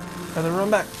lasers and then run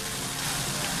back.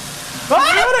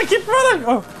 Ah! Keep running!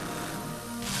 Oh.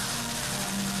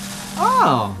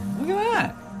 Oh, look at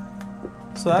that.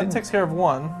 So that takes care of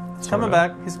one. He's coming of.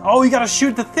 back. Oh, you gotta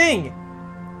shoot the thing!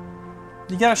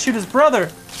 You gotta shoot his brother.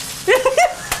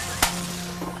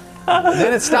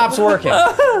 Then it stops working.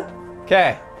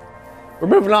 Okay, we're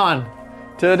moving on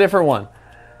to a different one.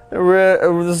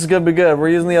 This is gonna be good. We're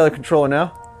using the other controller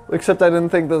now. Except I didn't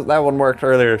think that one worked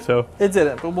earlier, so It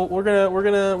didn't, but we're gonna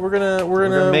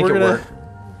make it work.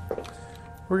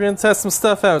 We're gonna test some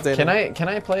stuff out, Dana. Can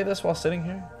I play this while sitting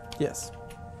here? Yes.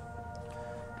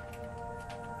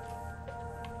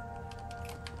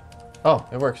 Oh,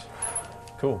 it works.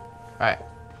 Cool. All right,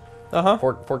 Uh-huh.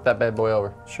 fork that bad boy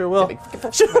over. Sure will.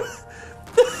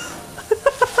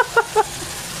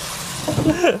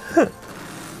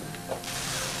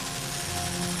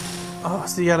 Oh,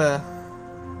 so you gotta...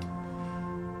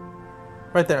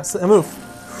 Right there. So, move.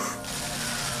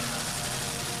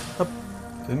 Up.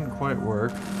 Didn't quite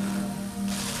work.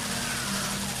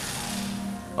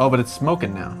 Oh, but it's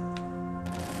smoking now.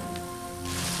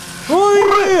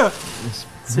 Oh, yeah!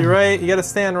 So you're right. You gotta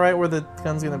stand right where the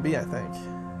gun's gonna be, I think.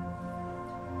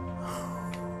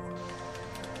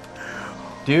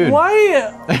 Dude.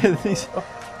 Why?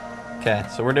 Okay,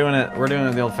 so we're doing it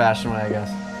the old-fashioned way, I guess.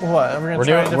 What? We're gonna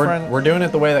try a different... We're doing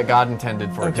it the way that God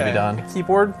intended for it to be done.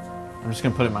 Keyboard? I'm just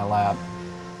gonna put it in my lap.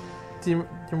 Do you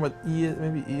remember what E is?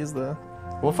 Maybe E is the...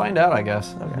 We'll find out, I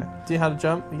guess. Okay. Do you know how to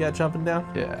jump? You got jumping down?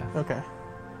 Yeah. Okay.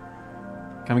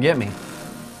 Come get me.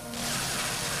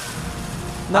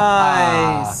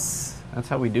 Nice! That's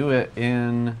how we do it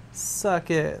in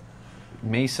Suck it.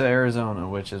 Mesa, Arizona,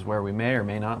 which is where we may or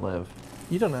may not live.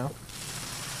 You don't know.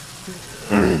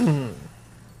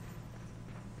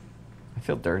 I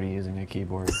feel dirty using a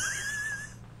keyboard.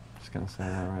 Just gonna say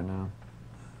that right now.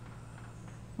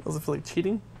 Does it feel like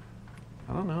cheating?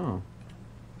 I don't know.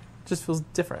 It just feels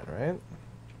different, right?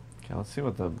 Okay, let's see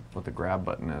what the grab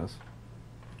button is.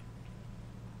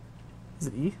 Is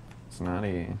it E? It's not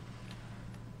E.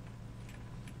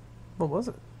 What was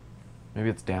it? Maybe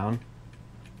it's down.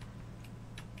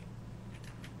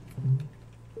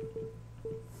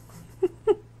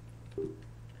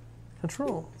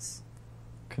 Controls.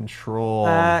 Control.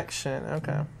 Action.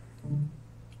 Okay.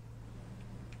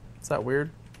 Is that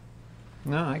weird?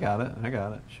 No, I got it. I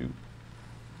got it. Shoot.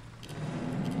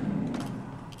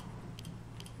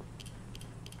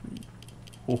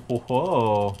 Whoa, whoa,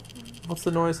 whoa. What's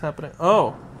the noise happening?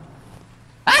 Oh.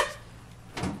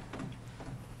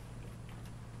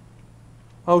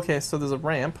 Okay, so there's a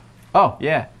ramp. Oh,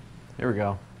 yeah. Here we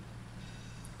go.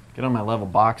 Get on my level,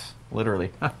 box.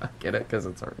 Literally. Get it? Because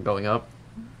it's going up.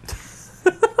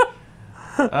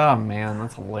 Oh man,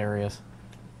 that's hilarious.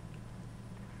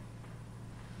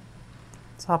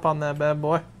 Let's hop on that bad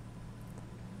boy.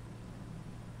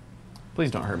 Please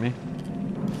don't hurt me.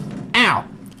 Ow!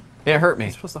 It hurt me.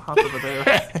 You're supposed to hop over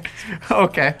there.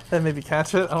 Okay. And maybe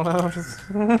catch it. I don't know. Just...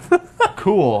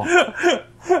 Cool.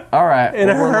 All right. It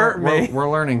hurt me. We're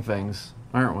learning things,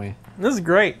 aren't we? This is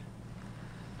great.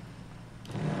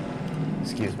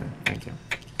 Excuse me. Thank you.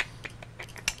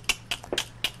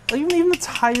 Like, even the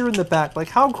tire in the back. Like,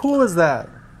 how cool is that?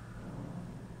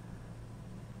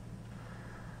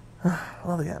 I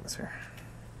love the atmosphere.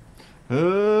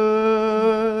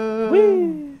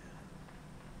 Whee!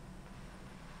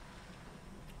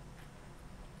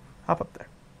 Hop up there.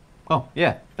 Oh,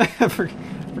 yeah.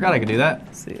 Forgot I could do that.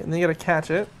 Let's see, and then you gotta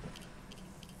catch it.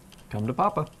 Come to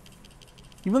Papa.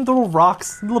 Even the little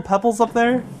rocks, little pebbles up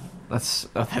there. That's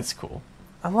cool.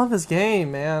 I love this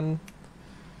game, man.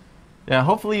 Yeah,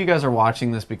 hopefully you guys are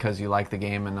watching this because you like the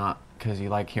game and not because you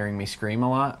like hearing me scream a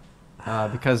lot.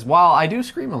 Because while I do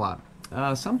scream a lot,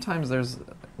 sometimes there's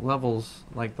levels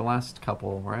like the last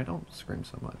couple where I don't scream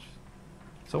so much.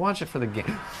 So watch it for the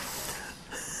game.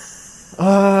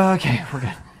 Okay, we're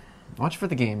good. Watch for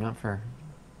the game, not for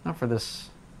this.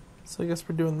 So I guess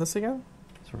we're doing this again?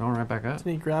 So we're going right back up. Do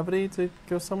you need gravity to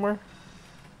go somewhere?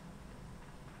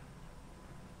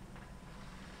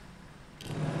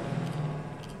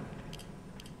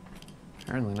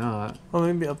 Apparently not. Well,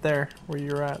 maybe up there where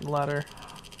you're at, ladder.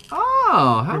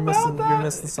 Oh, how You're about missing, that? you're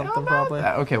missing something How about probably.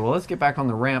 that? Okay, well let's get back on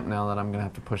the ramp now that I'm gonna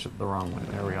have to push it the wrong way.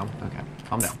 There we go. Okay,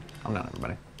 calm down. Calm down,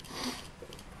 everybody.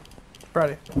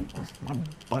 Friday. My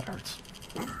butt hurts.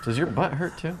 Does your butt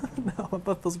hurt too? No, my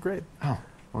butt feels great. Oh,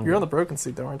 well, You're on the broken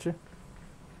seat though, aren't you?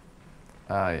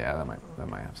 Yeah, that might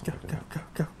have Go, something to do. go,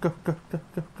 go, go, go, go,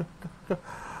 go, go, go, go.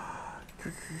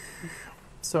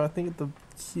 So I think the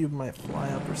cube might fly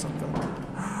up or something.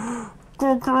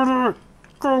 Go get it!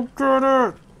 Go get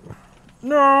it!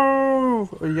 No!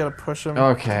 Or you gotta push him.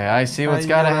 Okay, I see what's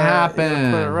gotta You happen.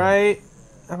 gotta put it right.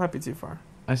 That might be too far.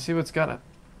 I see what's gotta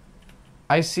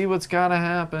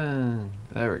happen.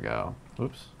 There we go.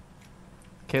 Oops.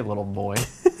 Okay, little boy.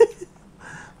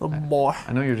 Little boy.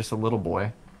 I know you're just a little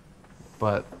boy,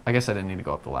 but I guess I didn't need to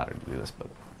go up the ladder to do this, but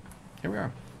here we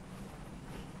are.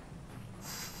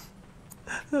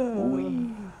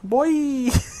 Boy!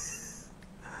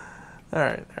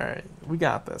 Alright. We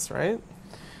got this, right?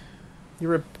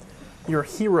 You're a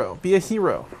hero. Be a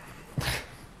hero.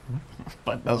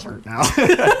 Butt does hurt now.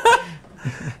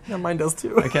 Yeah, mine does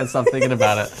too. I can't stop thinking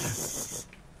about it.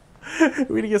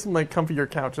 We need to get some like comfier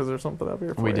couches or something up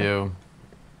here for We you. do.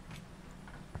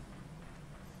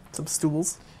 Some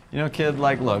stools. You know, kid,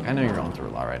 like, look, I know you're going through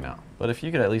a lot right now, but if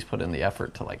you could at least put in the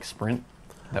effort to, like, sprint,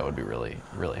 that would be really,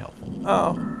 really helpful.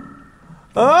 Oh.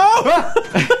 Oh!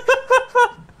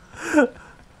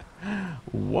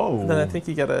 Whoa. Then I think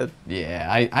you gotta...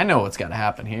 Yeah, I know what's got to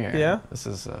happen here. Yeah? This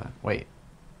is, wait.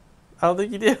 I don't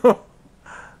think you do.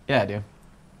 Yeah, I do.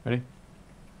 Ready?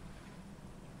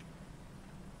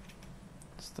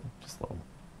 Just a little.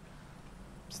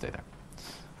 Stay there.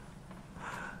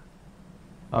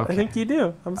 Okay. I think you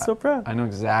do. I'm so proud. I know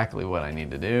exactly what I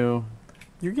need to do.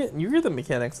 You're the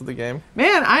mechanics of the game.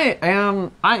 Man, I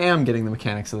am getting the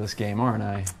mechanics of this game, aren't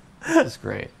I? This is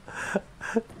great.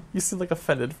 You seem like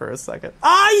offended for a second.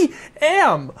 I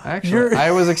am! Actually,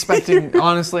 I was expecting,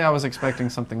 honestly, I was expecting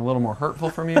something a little more hurtful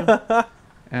from you.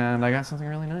 And I got something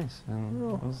really nice.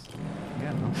 And it was,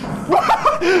 yeah,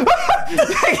 no.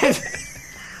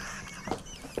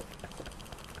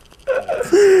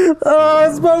 Oh,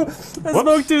 I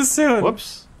spoke too soon.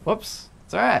 Whoops.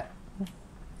 It's all right.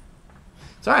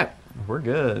 It's all right. We're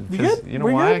good. You 'Cause good? You know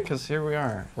We're why? good? Because here we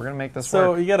are. We're going to make this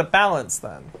So work. you gotta balance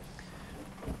then.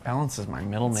 Balance is my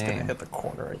middle It's gonna name. hit the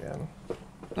corner again.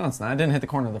 No, it's not. I didn't hit the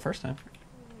corner the first time.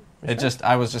 You sure?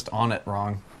 I was just on it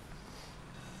wrong.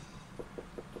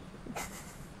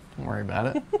 Don't worry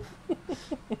about it.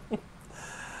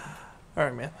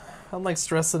 Alright, man. I'm like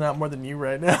stressing out more than you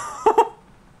right now.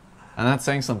 And that's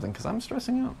saying something because I'm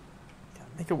stressing out. Gotta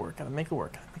make it work. Gotta make it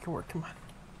work. Gotta make it work. Come on.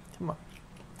 Come on.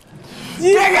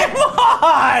 Yeah, come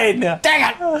on! Dang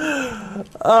it!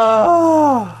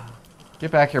 Oh.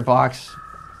 Get back here, box.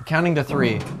 I'm counting to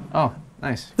 3. Oh,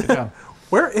 nice. Good job.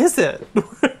 Where is it?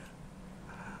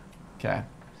 Okay.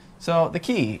 So the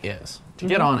key is to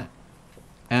get on it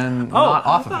and not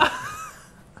off of it.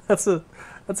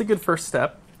 That's a good first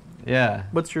step. Yeah.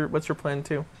 What's your plan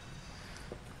too?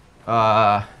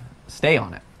 Stay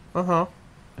on it Uh-huh.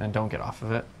 and don't get off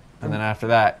of it. And then after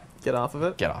that, Get off of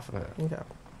it? get off of it. Okay.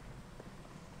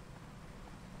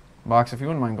 Box, if you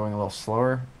wouldn't mind going a little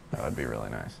slower, that would be really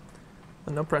nice.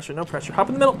 No pressure, no pressure. Hop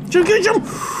in the middle. Jump, jump, jump!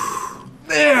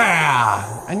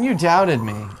 Yeah! And you doubted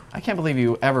me. I can't believe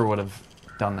you ever would have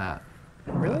done that.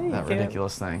 Really? That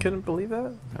ridiculous thing. Couldn't believe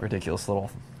that? That ridiculous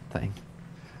little thing.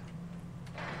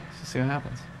 Let's see what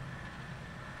happens.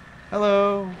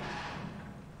 Hello.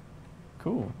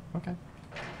 Cool. Okay.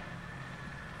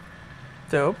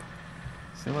 Dope.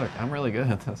 See, look, I'm really good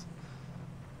at this.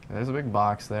 Okay, there's a big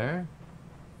box there.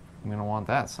 I'm gonna want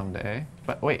that someday.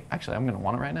 But wait, actually, I'm gonna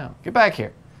want it right now. Get back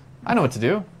here. I know what to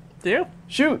do. Do you?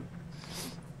 Shoot.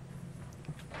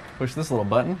 Push this little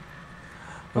button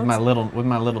with my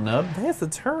little nub. That's the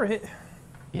turret.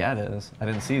 Yeah, it is. I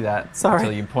didn't see that Sorry.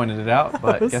 until you pointed it out.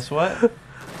 But guess what?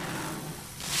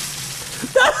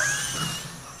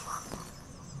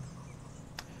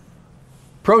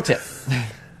 Pro tip.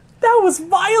 That was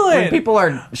violent. When people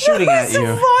are shooting at you,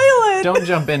 violent. don't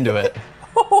jump into it.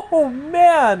 Oh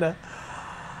man.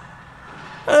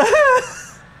 I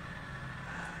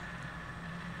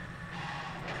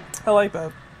like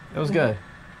that. It was good.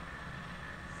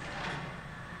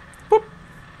 Boop.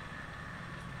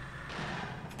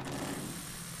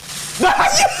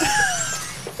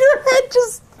 Your head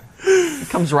just. It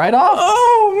comes right off.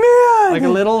 Oh man. Like a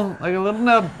little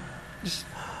nub. Just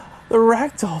The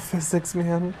ragdoll physics,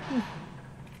 man.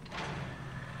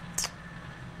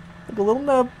 Like a little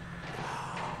nub.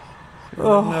 a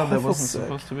Oh, nub I that feel wasn't sick.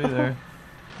 supposed to be there.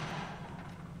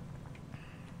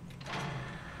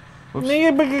 Whoops.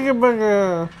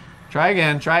 Nigga. Try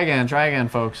again,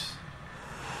 folks.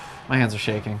 My hands are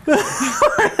shaking.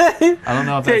 I don't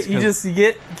know if Okay, that's you 'cause- just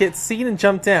get seen and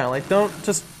jump down. Like, don't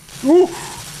just. Woo.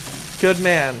 Good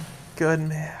man. Good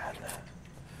man.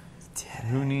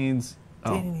 Who needs?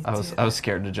 Oh, Danny I was did I was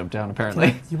scared to jump down.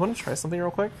 Apparently, You want to try something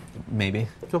real quick? maybe.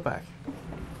 Go back.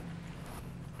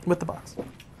 With the box.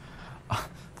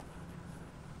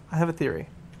 I have a theory.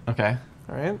 Okay.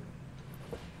 All right.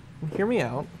 Hear me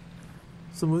out.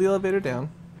 So move the elevator down.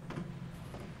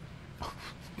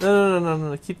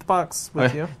 No. Keep the box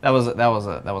with you. That was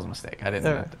a mistake. I didn't.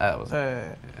 Alright. That was.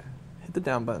 Hit the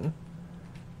down button.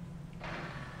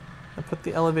 And put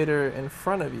the elevator in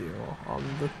front of you on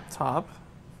the top.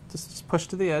 Just push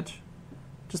to the edge.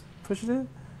 Just push it in.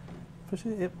 Push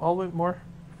it all the way more.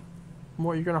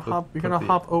 More. You're gonna hop. You're gonna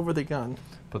hop over the gun.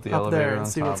 Put the Up elevator there on and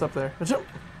see top. what's up there. Jump.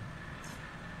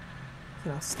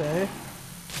 Now stay.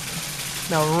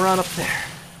 Now run up there.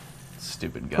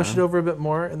 Stupid gun. Push it over a bit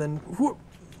more, and then whoop.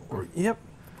 Yep.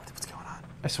 What's going on?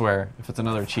 I swear, if it's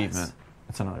another achievement,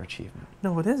 it's another achievement.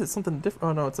 No, it is. It's something different.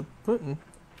 Oh no, it's a button.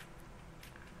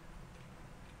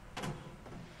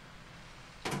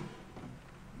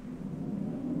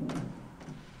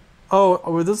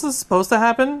 Oh, this is supposed to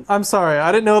happen? I'm sorry.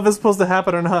 I didn't know if it's supposed to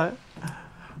happen or not.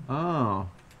 Oh.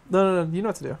 No. You know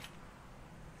what to do.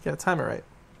 Yeah, time it right.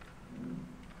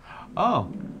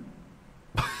 Oh.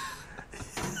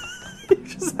 You're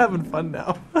just having fun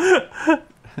now.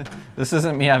 This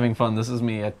isn't me having fun. This is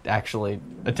me actually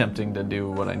attempting to do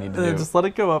what I need to And then do. just let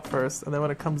it go up first, and then when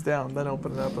it comes down, then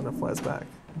open it up and it flies back.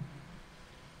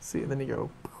 See, and then you go,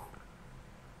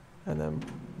 and then,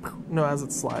 no, as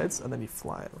it slides, and then you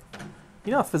fly it.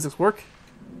 You know how physics work?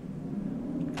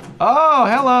 Oh,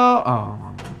 hello.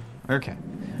 Oh. Okay.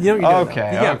 You know what you're doing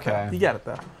Okay, now. You got it, okay. though. You got it,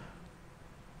 though.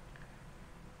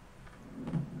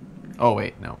 Oh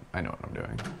wait, no. I know what I'm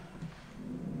doing.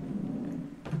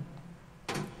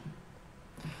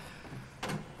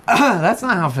 That's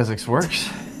not how physics works.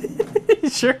 You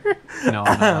sure? No,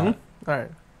 I'm not. All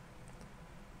right.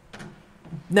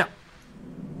 Now.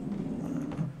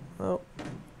 Nope.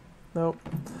 Nope.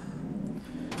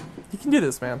 You can do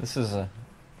this, man. This is a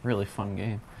really fun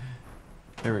game.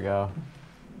 Here we go.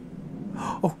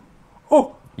 Oh!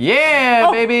 Yeah,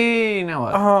 Oh. baby! Now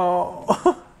what?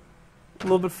 Oh. A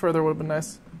little bit further would have been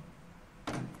nice.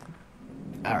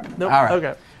 All right. Nope. All right.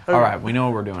 Okay. All right. We know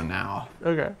what we're doing now.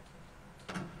 Okay.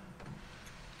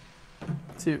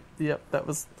 Yep, that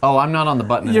was. Oh, I'm not on the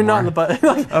button You're anymore. not on the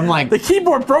button. I'm like, The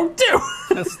keyboard broke too!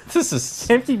 this is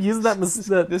Can't keep using that this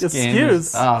excuse. game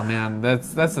is, oh man,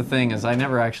 that's the thing is I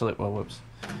never actually. Well, whoops.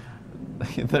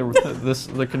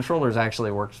 The controllers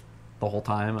actually worked the whole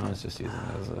time, and I was just using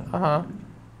it as a.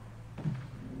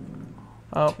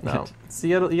 Oh no! So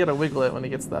you gotta wiggle it when it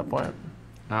gets to that point.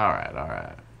 All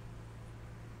right.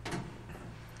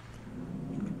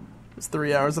 It's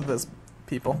 3 hours of this,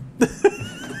 people.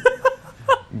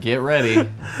 Get ready.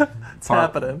 It's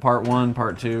happening. Part 1,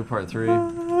 Part 2, Part 3.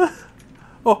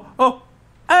 Oh!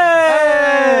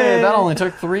 Hey! That only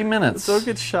took 3 minutes. So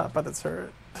good shot by the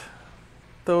turret.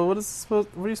 Though, what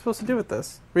are you supposed to do with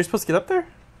this? Were you supposed to get up there?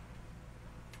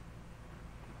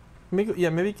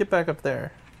 Maybe get back up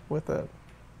there with it.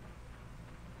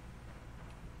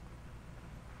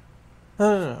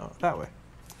 No, that way.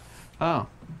 Oh,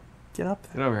 Get up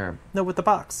there. get over here. No, with the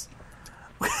box.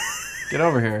 Get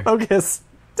over here. Focus.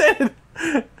 Damn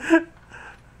it.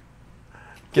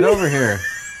 Get over here.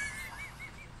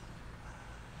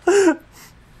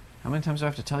 How many times do I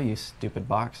have to tell you, stupid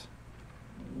box?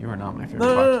 You are not my favorite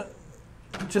box.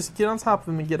 No. Just get on top of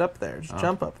him and get up there. Just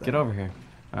jump up there. Get over here.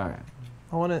 All right.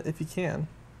 I want to, if you can.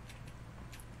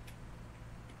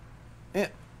 Yeah.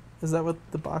 Is that what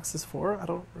the box is for? I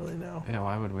don't really know. Yeah,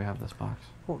 why would we have this box?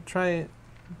 Well, try it.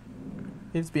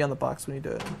 You have to be on the box when you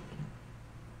do it.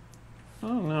 I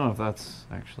don't know if that's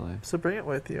actually... So bring it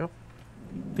with you.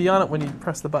 Be on it when you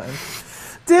press the button.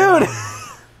 Dude!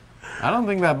 I don't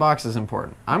think that box is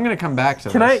important. I'm going to come back to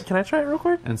Can this. I try it real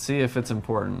quick? And see if it's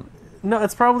important. No,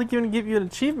 it's probably going to give you an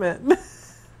achievement.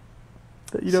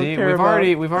 That you don't See, care we've about.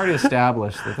 we've already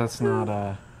established that that's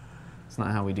not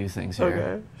how we do things here.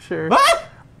 Okay, sure. Well,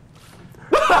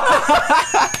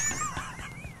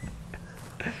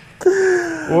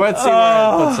 let's see where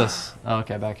it puts us. Oh,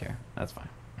 okay, back here. That's fine.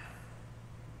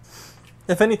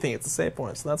 If anything, it's a save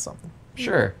point, so that's something.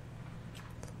 Sure.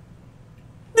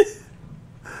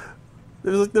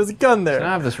 There's a gun there. Can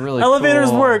I have this really Elevators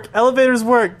cool... work. Elevators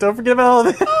work. Don't forget about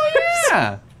elevators. Oh,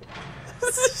 yeah.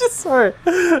 This is just sorry.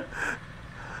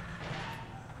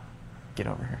 Get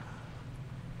over here.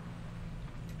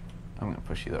 I'm going to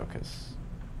push you, though, because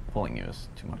pulling you is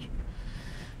too much.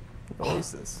 What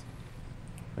is this?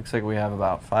 Looks like we have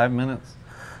about 5 minutes.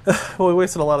 Well, we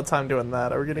wasted a lot of time doing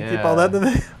that. Are we going to keep all Yeah. that in the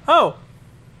video? Oh!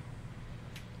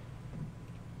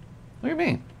 Look at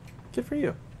me. Good for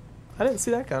you. I didn't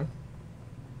see that gun.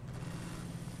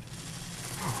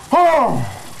 Oh!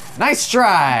 Nice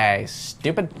try,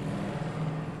 stupid.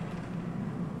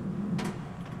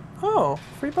 Oh,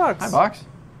 free box. Hi, box.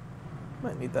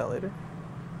 Might need that later.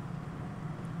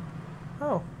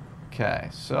 Oh. Okay,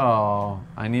 so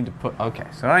I need to put... Okay,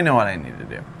 so I know what I need to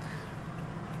do.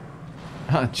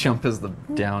 Jump is the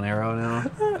down arrow now.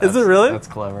 Is it really? That's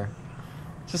clever.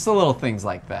 Just the little things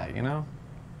like that, you know?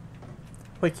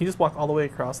 Wait, can you just walk all the way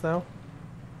across now?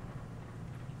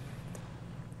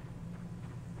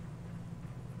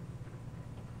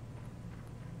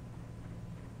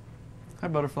 Hi,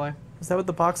 butterfly. Is that what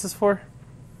the box is for?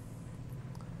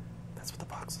 That's what the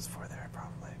box is for there,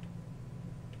 probably.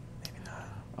 Maybe not.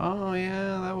 Oh,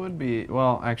 yeah, that would be...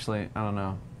 Well, actually, I don't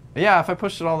know. Yeah, if I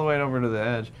pushed it all the way over to the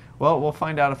edge. Well, we'll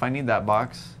find out if I need that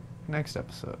box next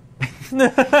episode.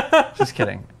 Just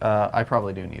kidding. I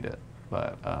probably do need it.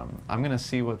 But I'm going to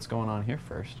see what's going on here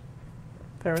first.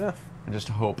 Fair enough. And just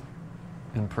hope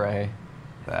and pray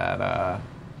that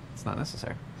it's not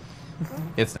necessary.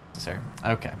 It's necessary.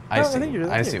 Okay, I see.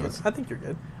 I see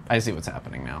what's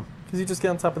happening now. Because you just get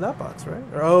on top of that box, right?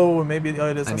 Or, oh, maybe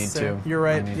it is I need necessary. to. You're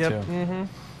right. I need Yep. to.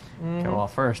 Mm-hmm. Okay, well,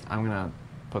 first I'm going to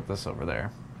put this over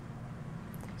there.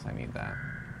 Because I need that.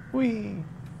 Whee!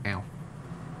 Ow.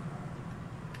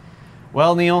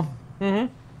 Well, Neil.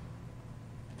 Mm-hmm.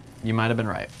 You might have been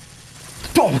right.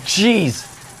 Oh, jeez!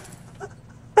 I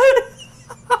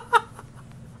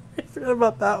forgot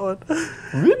about that one.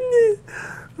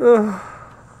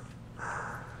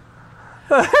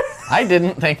 I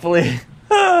didn't, thankfully.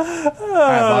 Alright,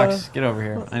 Box, get over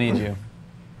here. I need you.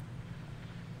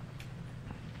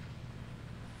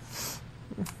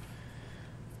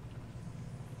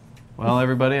 Well,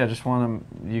 everybody, I just want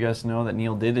you guys to know that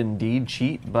Neil did indeed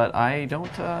cheat, but I don't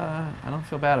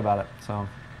feel bad about it. So,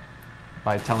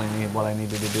 by telling me what I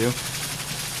needed to do.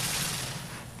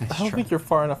 I don't think you're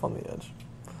far enough on the edge.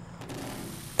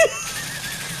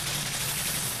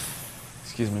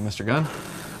 Excuse me, Mr. Gunn.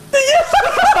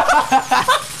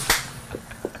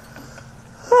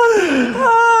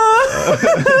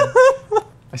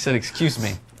 I said, excuse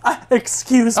me.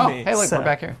 Excuse Oh, me. hey, look, sir. we're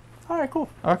back here. All right, cool.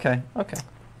 Okay.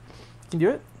 Can you do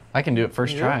it? I can do it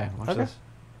first Can you do try. it? Watch Okay. this.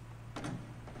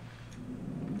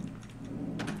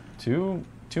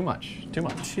 Too much.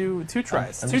 Two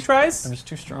tries. I'm Two just- tries? I'm just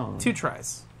too strong. 2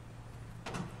 tries.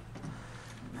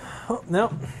 Oh, no.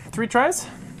 3 tries?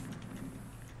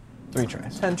 3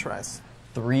 tries. 10 tries.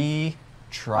 3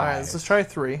 tries. All right, let's just try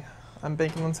 3. I'm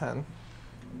banking on 10.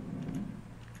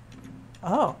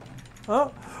 Oh.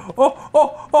 Oh. Oh.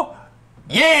 Oh. Oh.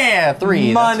 Yeah,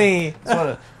 3. Money.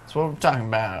 That's what we're talking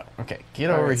about. Okay, get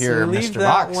All over right, here, so leave Mr.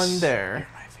 that Box. one there.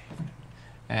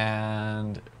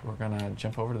 And we're gonna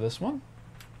jump over to this one.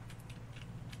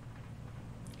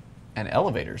 And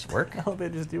elevators work.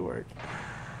 Elevators do work.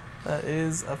 That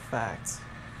is a fact.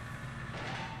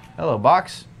 Hello,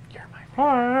 Box. You're my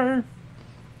Hi.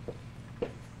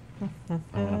 I'm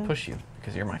gonna push you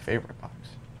because you're my favorite Box.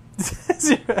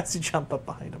 As you jump up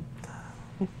behind him.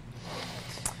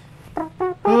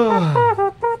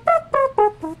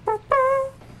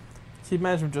 Can you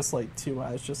imagine if just like 2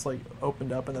 eyes just like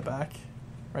opened up in the back,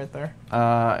 right there?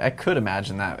 I could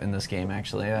imagine that in this game,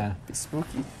 actually. Yeah. It'd be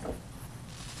spooky.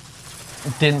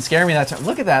 It didn't scare me that time.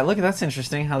 Look at that. Look at that's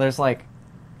interesting. How there's like,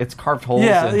 it's carved holes.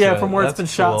 Yeah, into from where it's been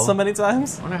shot so many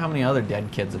times. I wonder how many other dead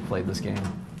kids have played this game.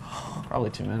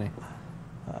 Probably too many.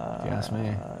 If you ask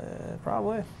me.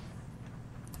 Probably.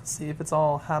 See if it's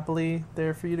all happily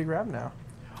there for you to grab now.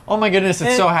 Oh my goodness,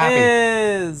 it's so happy. It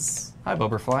is. Hi,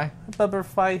 Bubberfly.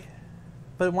 Bubberfly.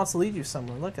 But it wants to lead you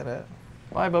somewhere. Look at it.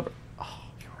 Why, Bubber? Oh,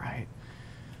 you're right.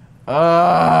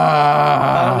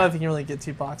 I don't know if you can really get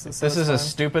 2 boxes. So this is a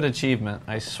stupid achievement,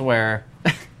 I swear.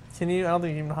 Can you? I don't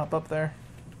think you can hop up there.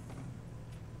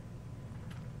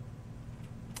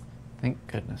 Thank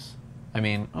goodness. I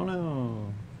mean, oh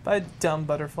no. By dumb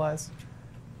butterflies.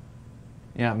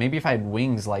 Yeah, maybe if I had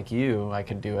wings like you, I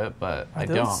could do it, but I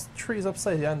don't. Those trees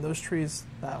upside down, those trees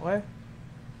that way.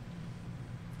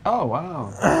 Oh,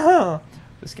 wow.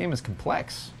 This game is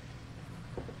complex.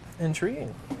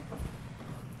 Intriguing.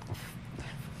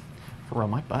 For real,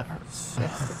 my butt hurts.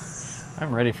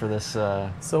 I'm ready for this.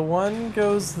 So one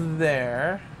goes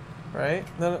there, right?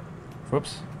 Then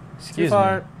Whoops. Excuse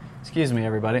me. Excuse me,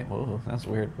 everybody. Whoa, that's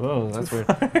weird. Whoa, that's weird.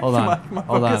 Hold on.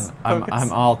 Hold on.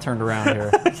 I'm all turned around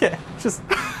here. Okay, just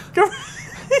go.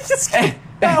 Just keep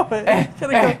going.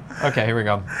 Okay, here we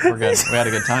go. We're good. We had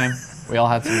a good time. We all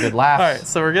had some good laughs. All right,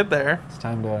 so we're good there. It's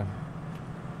time to.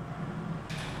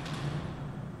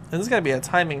 And this is gotta be a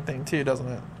timing thing too, doesn't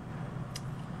it?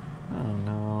 Oh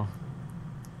no.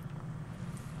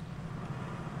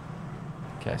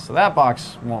 Okay, so that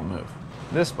box won't move.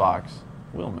 This box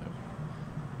will move.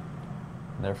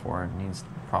 Therefore, it needs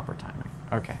proper timing.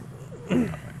 Okay.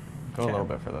 Go a little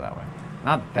bit further that way.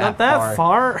 Not that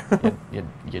far. you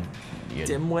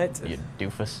dimwit. You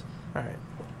doofus. All right.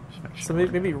 Sure So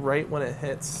maybe right when it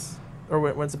hits, or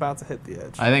when it's about to hit the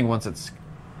edge. I think once it's...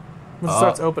 When it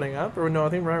starts opening up, or no, I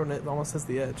think right when it almost hits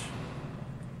the edge.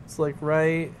 It's like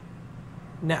right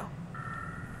now.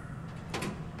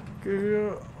 Yeah!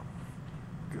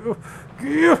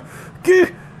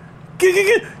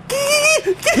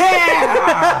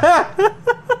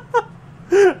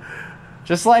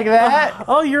 Just like that?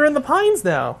 Oh, you're in the pines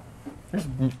now.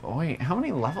 Wait, how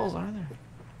many levels are there?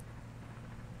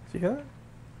 Did you hear that?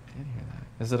 I did hear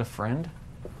that. Is it a friend?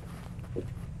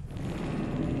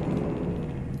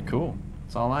 Cool.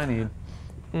 That's all I need.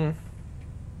 When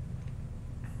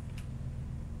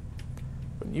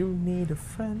you need a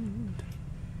friend,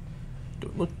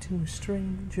 don't look to a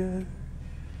stranger,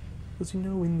 'cause you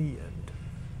know in the end,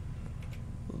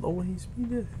 they'll always be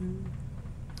there.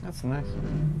 That's nice.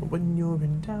 But when you're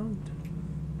in doubt,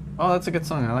 oh, that's a good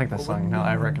song. I like that song. Now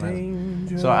I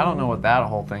recognize it. So I don't know what that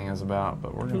whole thing is about,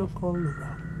 but we're gonna look all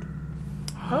around.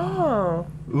 Oh.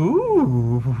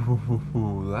 Ooh,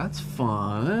 that's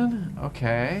fun.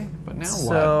 Okay, but now what?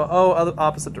 So,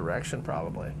 opposite direction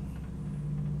probably.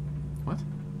 What?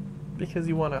 Because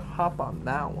you want to hop on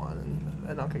that one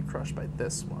and not get crushed by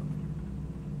this one.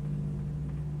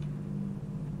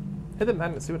 Hit the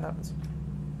magnet, see what happens.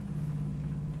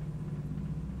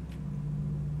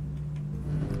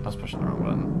 I was pushing the wrong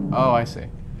button. Oh, I see.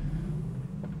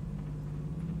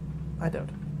 I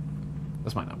don't.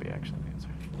 This might not be actually the answer.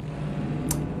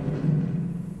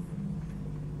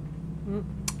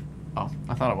 Oh,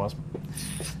 I thought it was.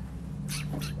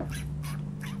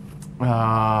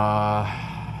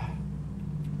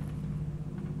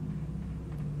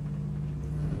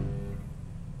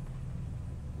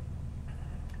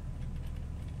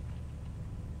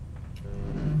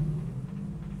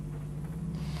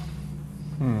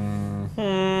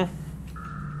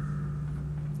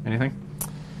 Anything?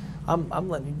 I'm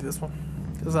letting you do this one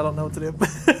because I don't know what to do.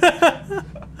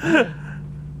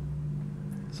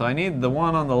 So I need the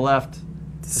one on the left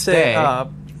to stay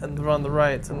up and the one on the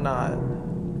right to not.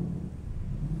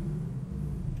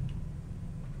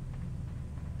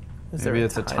 Maybe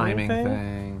it's a timing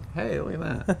thing. Hey, look at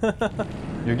that.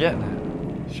 You're getting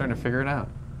it. You're starting to figure it out.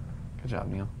 Good job,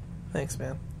 Neil. Thanks,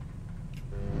 man.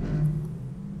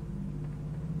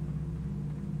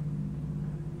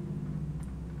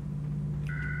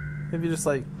 Maybe just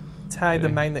like tag the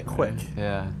magnet quick.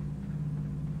 Yeah.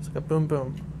 It's like a boom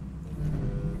boom.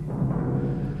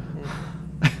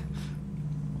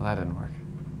 Well, that didn't work.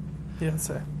 You didn't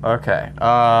say. Okay.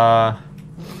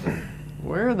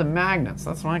 Where are the magnets?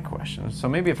 That's my question. So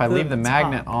maybe if I leave the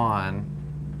magnet on.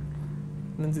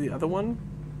 And then do the other one.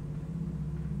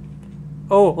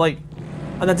 Oh, like,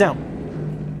 and then down.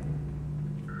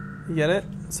 You get it?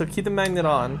 So keep the magnet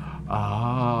on.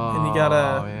 Oh. And you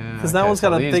gotta, because that one's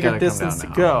got a bigger distance to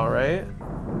go, right?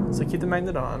 So keep the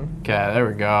magnet on. Okay, there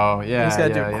we go. Yeah, You just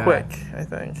gotta do it quick, I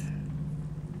think.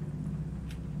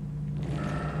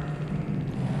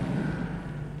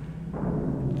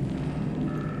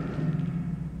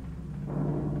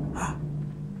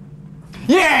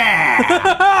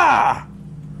 Yeah!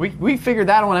 we figured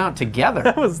that one out together.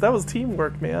 That was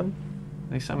teamwork, man.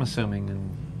 At least I'm assuming, and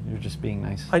you're just being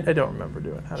nice. I don't remember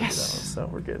doing how to do that one, so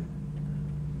we're good.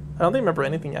 I don't think I remember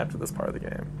anything after this part of the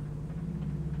game.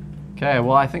 Okay,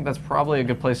 well, I think that's probably a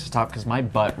good place to stop because my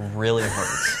butt really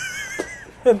hurts.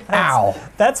 Ow!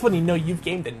 That's when you know you've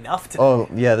gamed enough today. Oh,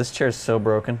 yeah, this chair's so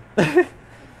broken.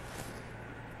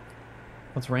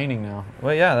 It's raining now.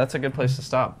 Well, yeah, that's a good place to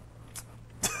stop.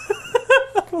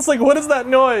 I was like, what is that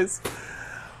noise?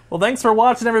 Well, thanks for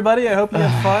watching, everybody. I hope you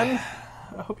had fun.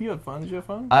 I hope you had fun. Did you have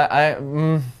fun?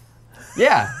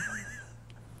 Yeah.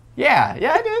 Yeah,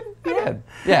 I did.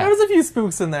 Yeah. There was a few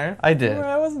spooks in there. I did.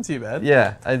 That wasn't too bad.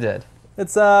 Yeah, I did.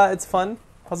 It's fun.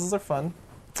 Puzzles are fun.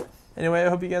 Anyway, I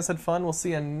hope you guys had fun. We'll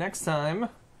see you next time.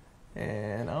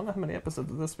 And I don't know how many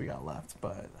episodes of this we got left,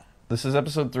 but This is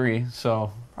episode 3,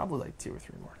 so probably like 2 or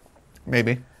 3 more.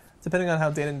 maybe. Depending on how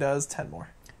Dayton does, 10 more.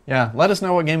 Yeah, let us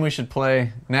know what game we should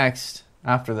play next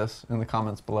after this in the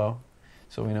comments below,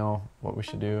 so we know what we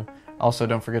should do. Also,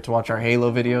 don't forget to watch our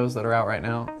Halo videos that are out right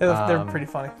now. Yeah, they're pretty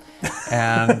funny.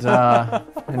 And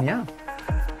yeah.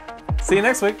 See you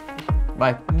next week.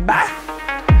 Bye. Bye.